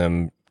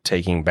 them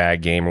taking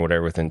bag game or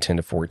whatever within 10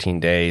 to 14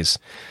 days.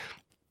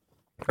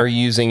 Are you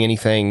using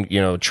anything,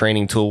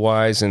 training tool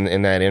wise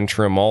in that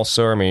interim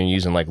also? Are you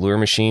using like lure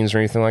machines or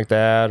anything like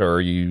that? Or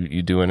are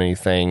you doing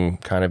anything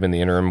kind of in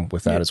the interim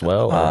with that as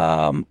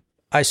well?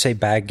 I say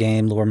bag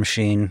game, lure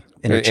machine,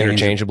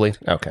 interchangeably.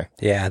 Okay.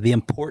 Yeah. The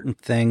important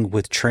thing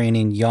with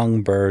training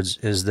young birds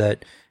is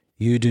that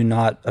you do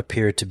not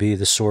appear to be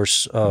the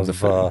source of the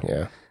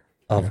food.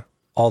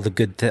 All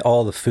the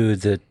all the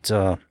food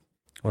that,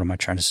 what am I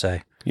trying to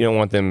say? You don't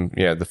want them,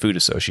 the food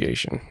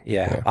association.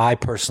 Yeah. I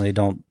personally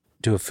don't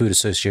do a food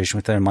association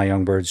with any of my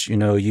young birds.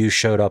 You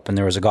showed up and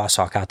there was a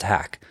goshawk out to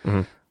hack.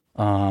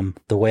 Mm-hmm.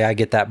 The way I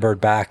get that bird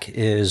back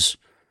is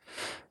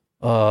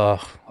I'll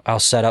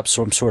set up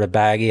some sort of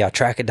baggie. I'll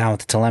track it down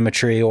with the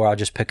telemetry, or I'll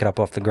just pick it up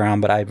off the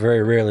ground. But I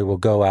very rarely will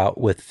go out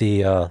with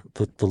the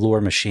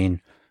lure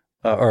machine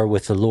or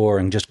with the lure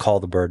and just call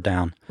the bird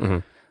down. Mm-hmm.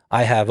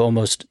 I have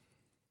almost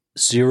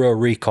zero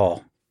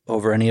recall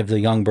over any of the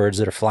young birds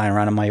that are flying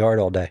around in my yard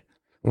all day.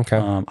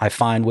 Okay. I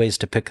find ways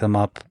to pick them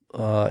up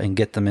and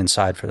get them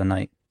inside for the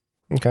night.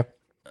 Okay.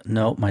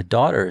 No, my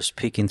daughter is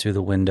peeking through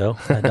the window.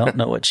 I don't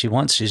know what she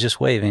wants. She's just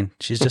waving.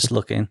 She's just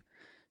looking.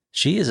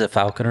 She is a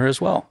falconer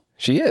as well.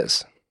 She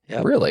is?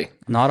 Yep. Really?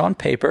 Not on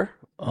paper,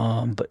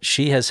 but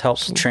she has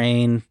helped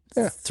train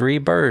 3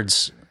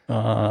 birds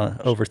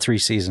over 3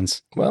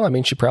 seasons.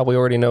 Well, she probably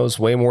already knows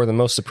way more than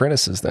most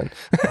apprentices then.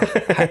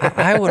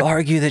 I would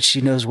argue that she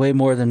knows way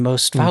more than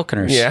most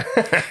falconers. Yeah,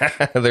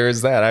 there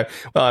is that.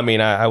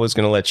 I was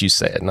going to let you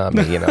say it, not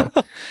me,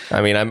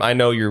 I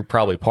know you're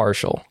probably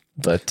partial,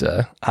 but...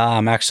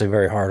 I'm actually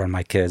very hard on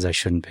my kids. I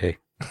shouldn't be.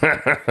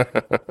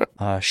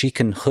 She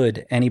can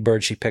hood any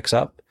bird she picks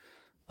up.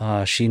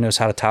 She knows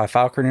how to tie a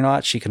falconer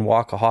knot. She can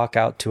walk a hawk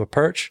out to a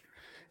perch,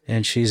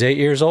 and she's 8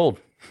 years old.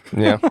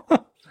 Yeah.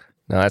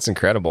 No, that's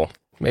incredible.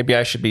 Maybe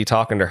I should be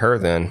talking to her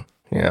then,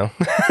 You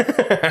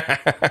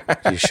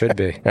should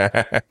be.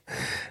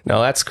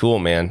 No, that's cool,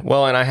 man.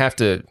 Well, and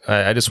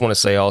I just want to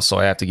say also,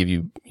 I have to give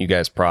you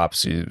guys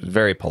props. You're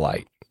very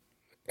polite.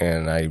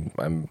 And I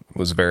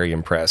was very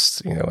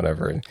impressed,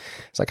 whenever. And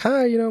it's like,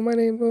 hi, my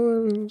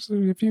name,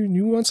 if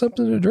you want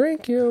something to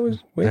drink,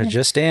 They're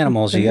just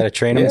animals. You got to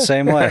train them the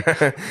same way.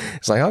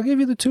 It's like, I'll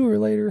give you the tour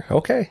later.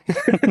 Okay.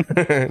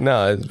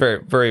 No, it's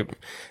very, very,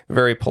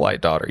 very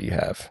polite daughter you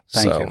have.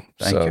 Thank you.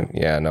 Thank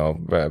you. Yeah, no,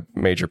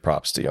 major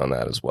props to you on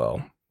that as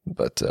well.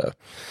 But,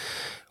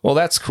 well,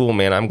 that's cool,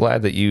 man. I'm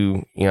glad that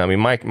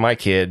my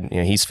kid,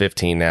 he's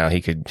 15 now. He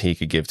could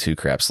give 2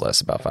 craps less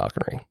about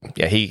falconry.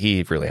 Yeah,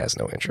 he really has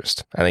no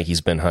interest. I think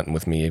he's been hunting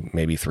with me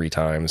maybe 3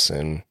 times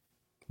and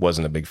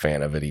wasn't a big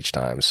fan of it each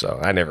time. So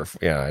I never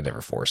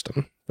forced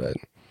him. But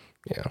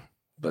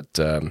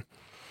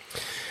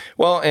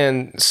well,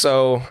 and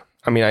so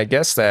I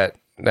guess that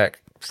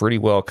pretty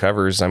well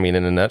covers. In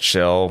a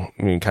nutshell,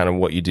 kind of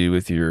what you do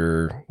with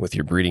your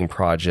breeding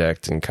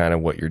project and kind of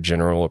what your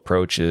general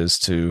approach is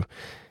to.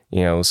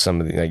 Some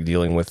of the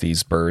dealing with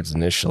these birds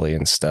initially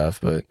and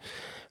stuff. But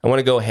I want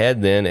to go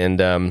ahead then,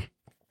 and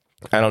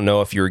I don't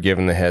know if you were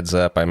given the heads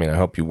up. I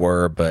hope you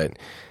were, but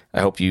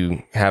I hope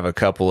you have a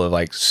couple of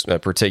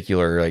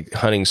particular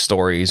hunting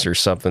stories or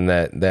something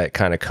that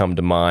kind of come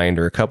to mind,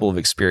 or a couple of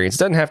experiences.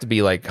 It doesn't have to be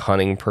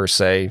hunting per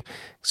se.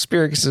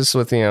 Experiences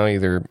with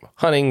either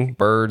hunting,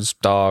 birds,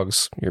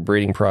 dogs, your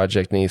breeding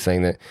project,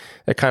 anything that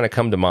kind of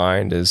come to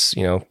mind as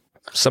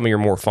some of your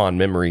more fond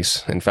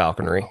memories in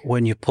falconry.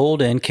 When you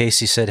pulled in,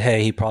 Casey said,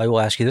 hey, he probably will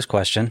ask you this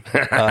question.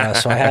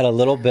 So I had a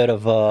little bit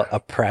of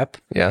a prep.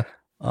 Yeah.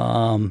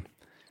 I've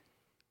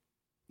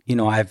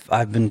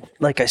been,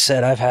 like I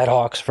said, I've had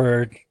hawks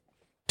for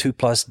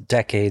 2+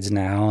 decades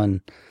now.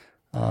 And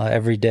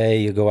every day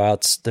you go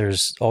out,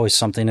 there's always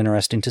something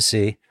interesting to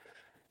see.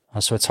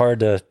 So it's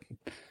hard to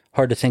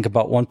think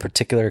about one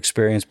particular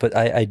experience, but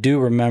I do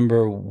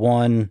remember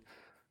one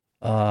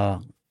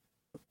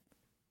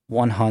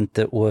hunt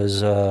that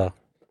was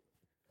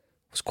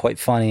quite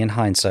funny in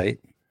hindsight.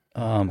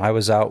 I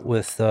was out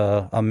with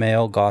a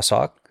male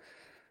goshawk,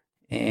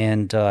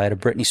 and I had a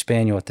Brittany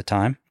Spaniel at the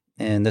time.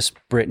 And this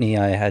Brittany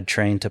I had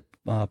trained to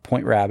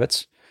point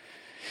rabbits.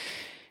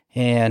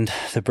 And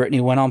the Brittany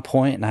went on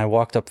point, and I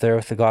walked up there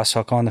with the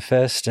goshawk on the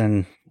fist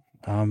and,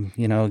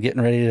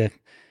 getting ready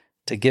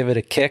to give it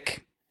a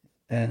kick.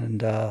 And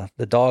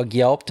the dog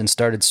yelped and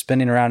started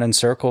spinning around in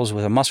circles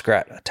with a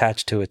muskrat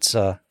attached to its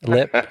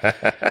lip.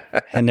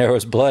 And there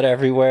was blood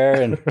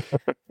everywhere.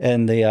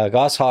 And the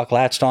goshawk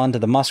latched onto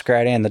the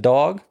muskrat and the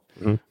dog.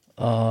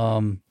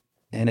 Mm-hmm.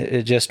 And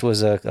it just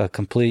was a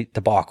complete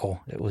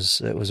debacle. It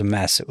was a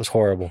mess. It was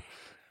horrible.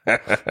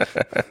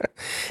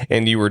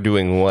 And you were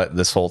doing what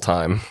this whole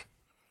time?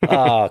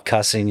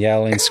 Cussing,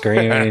 yelling,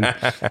 screaming,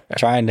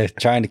 trying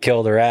to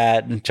kill the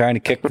rat, and trying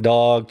to kick the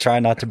dog,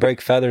 trying not to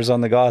break feathers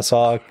on the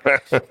goshawk.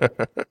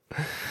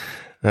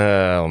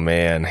 Oh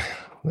man.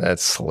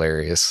 that's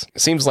hilarious.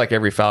 It seems like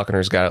every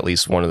falconer's got at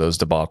least one of those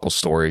debacle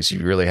stories.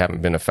 You really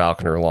haven't been a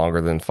falconer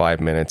longer than 5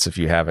 minutes if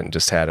you haven't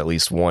just had at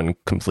least one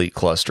complete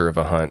cluster of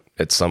a hunt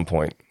at some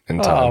point in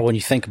time. When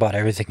you think about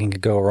everything that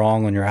can go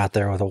wrong when you're out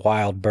there with a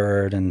wild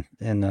bird and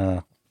in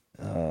an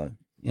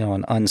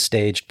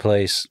unstaged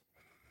place,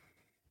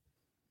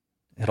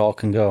 it all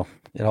can go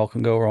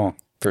wrong.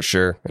 For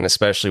sure. And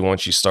especially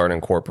once you start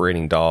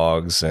incorporating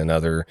dogs and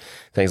other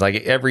things, like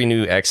every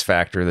new X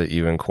factor that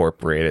you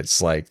incorporate,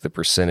 it's like the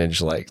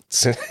percentage, like,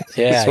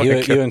 yeah,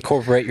 you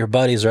incorporate your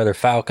buddies or other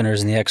falconers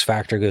and the X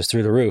factor goes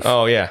through the roof.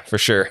 Oh yeah, for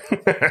sure.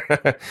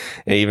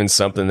 Even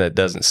something that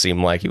doesn't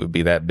seem like it would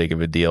be that big of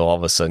a deal all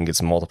of a sudden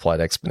gets multiplied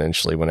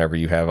exponentially whenever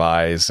you have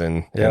eyes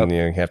and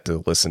you have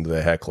to listen to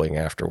the heckling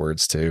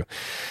afterwards too.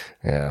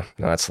 Yeah,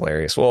 no, that's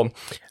hilarious. Well,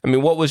 I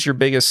mean, what was your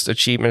biggest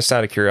achievement, just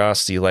out of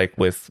curiosity, like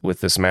with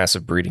this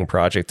massive breeding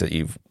project that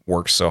you've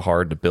worked so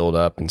hard to build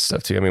up and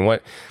stuff too? I mean,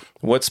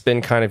 what's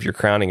been kind of your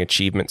crowning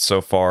achievement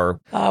so far?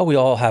 We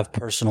all have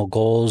personal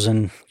goals,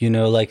 and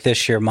like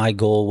this year, my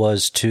goal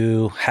was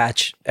to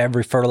hatch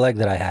every fertile egg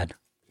that I had,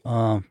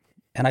 and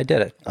I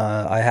did it.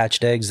 I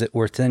hatched eggs that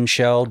were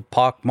thin-shelled,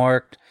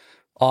 pockmarked,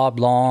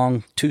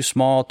 oblong, too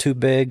small, too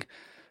big.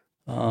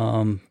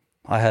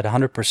 I had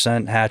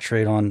 100% hatch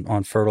rate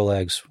on fertile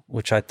eggs,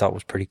 which I thought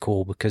was pretty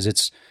cool because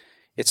it's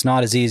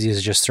not as easy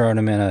as just throwing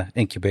them in an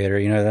incubator.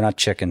 They're not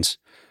chickens.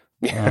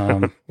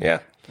 Yeah.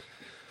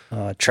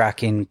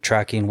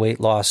 Tracking weight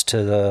loss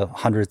to the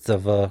 100th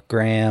of a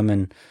gram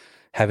and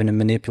having to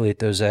manipulate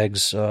those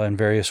eggs in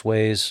various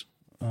ways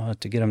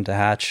to get them to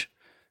hatch.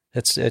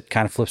 It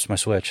kind of flips my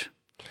switch.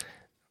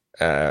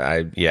 All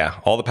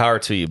the power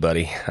to you,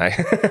 buddy.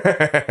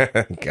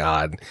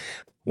 God.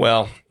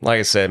 Well, like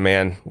I said,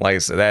 man,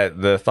 that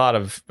the thought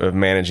of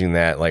managing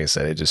that, like I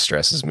said, it just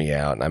stresses me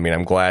out. I mean,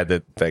 I'm glad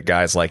that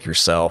guys like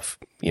yourself,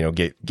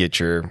 get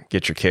your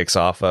kicks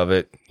off of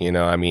it.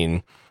 I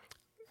mean,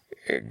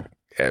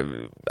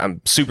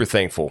 I'm super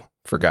thankful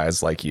for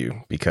guys like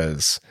you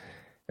because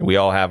we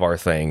all have our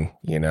thing,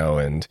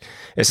 and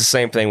it's the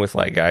same thing with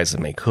like guys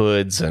that make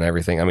hoods and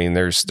everything. I mean,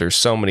 there's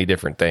so many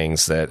different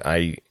things that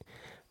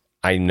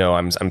I know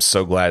I'm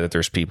so glad that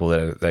there's people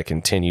that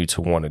continue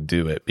to want to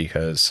do it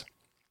because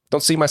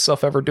don't see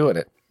myself ever doing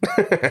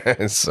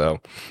it. So,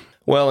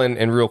 well,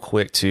 and real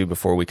quick too,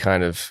 before we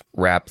kind of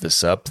wrap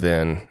this up,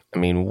 then, I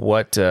mean,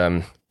 what's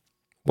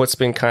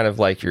been kind of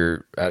like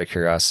out of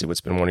curiosity,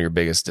 what's been one of your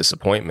biggest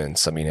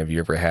disappointments? I mean, have you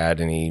ever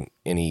had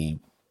any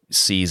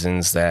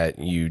seasons that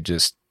you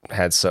just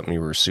had something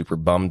you were super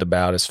bummed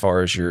about as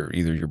far as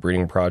either your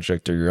breeding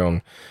project or your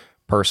own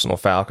personal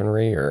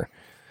falconry or?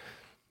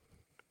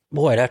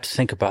 Boy, I'd have to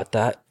think about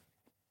that.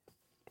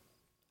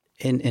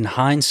 In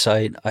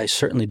hindsight, I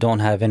certainly don't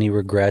have any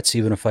regrets,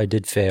 even if I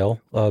did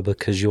fail,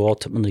 because you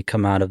ultimately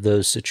come out of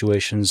those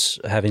situations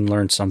having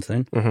learned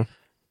something.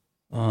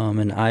 Mm-hmm.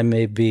 And I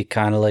may be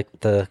kind of like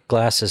the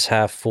glass is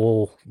half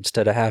full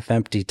instead of half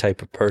empty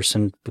type of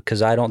person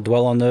because I don't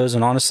dwell on those.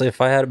 And honestly, if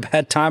I had a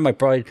bad time, I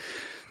probably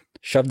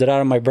shoved it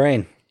out of my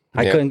brain.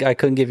 I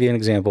couldn't give you an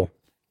example.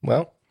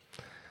 Well,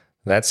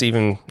 that's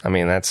even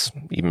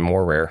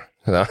more rare.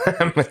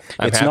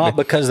 It's not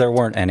because there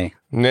weren't any.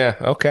 Yeah.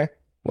 Okay.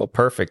 Well,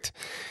 perfect.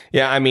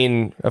 Yeah, I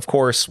mean, of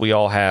course, we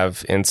all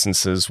have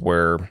instances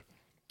where,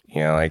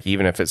 like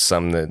even if it's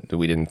some that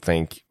we didn't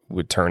think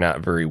would turn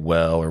out very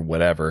well or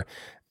whatever,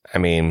 I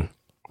mean,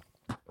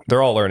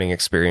 they're all learning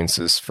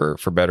experiences for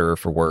better or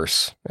for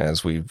worse.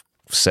 As we've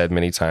said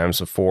many times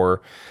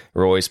before,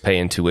 we're always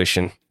paying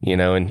tuition,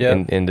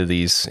 into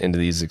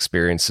these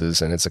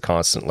experiences, and it's a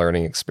constant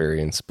learning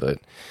experience. But,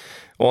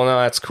 well, no,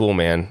 that's cool,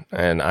 man.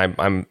 And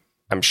I'm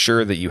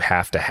sure that you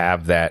have to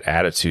have that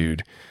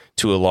attitude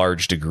to a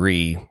large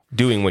degree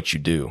doing what you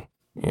do,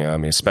 I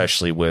mean,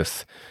 especially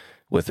with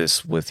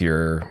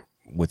your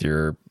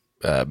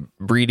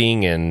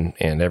breeding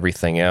and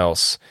everything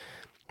else,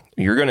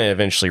 you're going to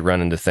eventually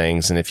run into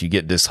things. And if you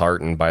get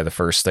disheartened by the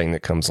first thing that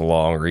comes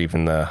along or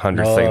even the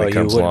 100th thing that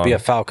comes along, you wouldn't be a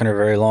falconer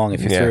very long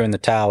if you threw in the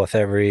towel with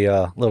every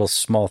little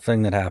small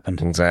thing that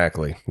happened.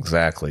 Exactly.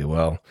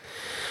 Well,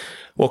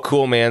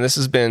 cool, man. This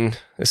has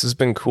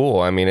been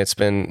cool. I mean, it's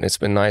been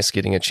nice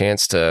getting a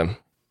chance to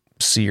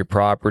see your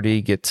property,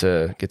 get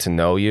to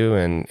know you,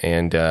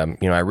 and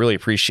I really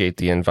appreciate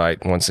the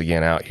invite once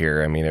again out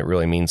here. I mean, it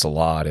really means a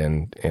lot.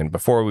 And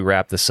before we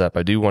wrap this up,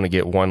 I do want to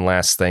get one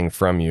last thing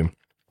from you.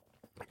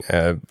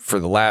 For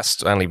the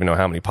last, I don't even know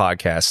how many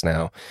podcasts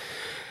now,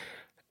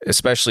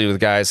 especially with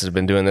guys that have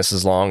been doing this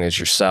as long as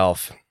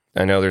yourself,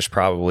 I know there's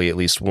probably at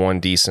least one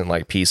decent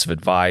like piece of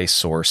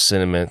advice or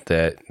sentiment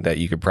that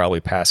you could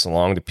probably pass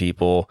along to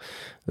people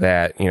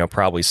that,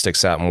 probably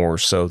sticks out more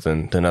so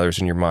than others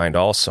in your mind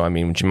also. I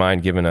mean, would you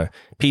mind giving a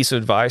piece of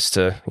advice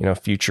to,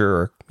 future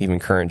or even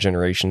current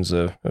generations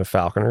of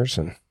falconers?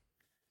 And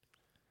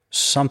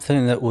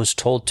something that was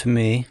told to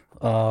me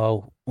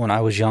when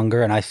I was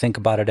younger, and I think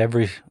about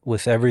it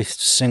with every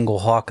single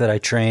hawk that I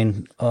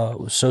train, it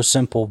was so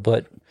simple,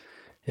 but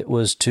it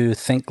was to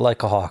think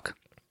like a hawk.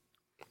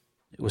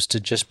 was to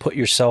just put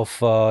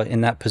yourself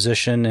in that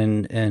position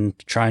and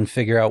try and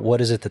figure out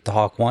what is it that the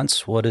hawk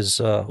wants, what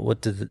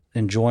the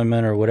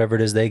enjoyment or whatever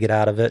it is they get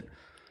out of it,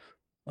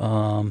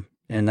 and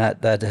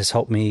that has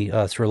helped me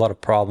through a lot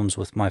of problems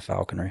with my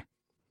falconry.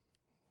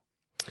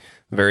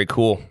 Very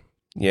cool.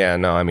 Yeah,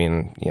 no, I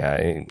mean,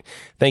 yeah,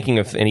 thinking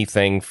of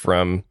anything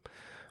from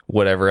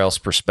whatever else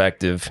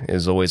perspective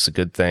is always a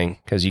good thing,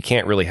 because you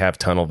can't really have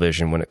tunnel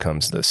vision when it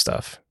comes to this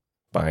stuff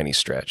by any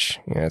stretch.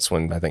 Yeah, that's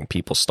when I think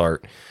people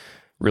start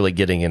really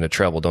getting into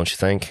trouble, don't you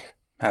think?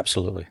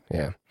 Absolutely.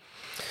 Yeah.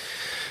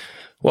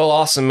 Well,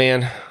 awesome,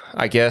 man.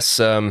 I guess,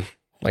 like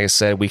I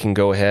said, we can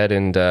go ahead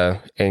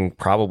and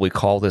probably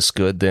call this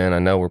good then. I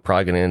know we're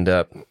probably going to end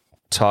up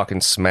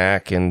talking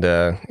smack and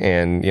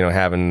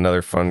having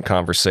another fun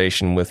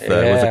conversation with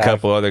a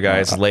couple other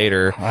guys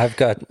later. I've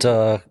got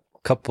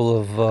couple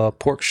of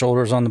pork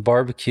shoulders on the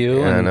barbecue.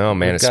 Yeah, I know,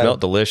 man. It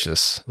smelled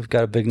delicious. We've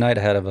got a big night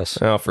ahead of us.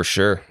 Oh, for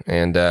sure.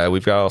 And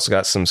we've also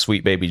got some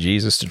sweet baby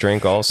Jesus to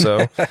drink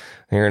also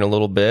here in a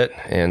little bit,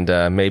 and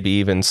maybe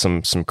even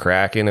some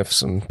Kraken if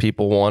some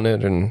people want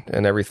it,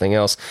 and everything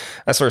else.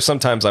 That's where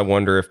sometimes I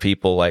wonder if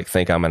people like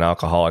think I'm an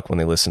alcoholic when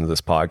they listen to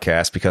this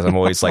podcast, because I'm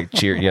always like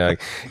going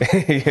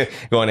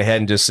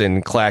ahead and just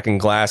clacking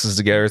glasses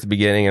together at the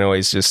beginning and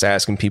always just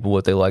asking people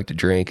what they like to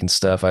drink and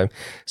stuff. I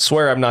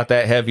swear I'm not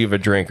that heavy of a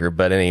drinker,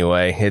 but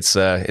anyway, it's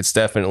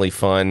definitely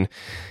fun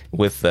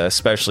with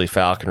especially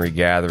falconry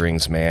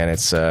gatherings, man.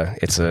 It's a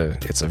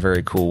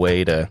very cool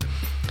way to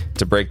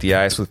break the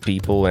ice with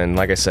people, and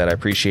like I said, I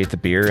appreciate the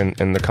beer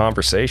and the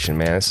conversation,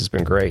 man. This has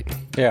been great.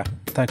 Yeah,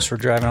 thanks for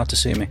driving out to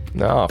see me.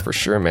 No, for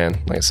sure,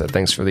 man. Like I said,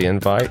 thanks for the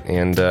invite,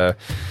 and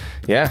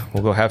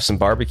we'll go have some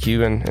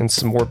barbecue and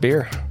some more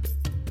beer.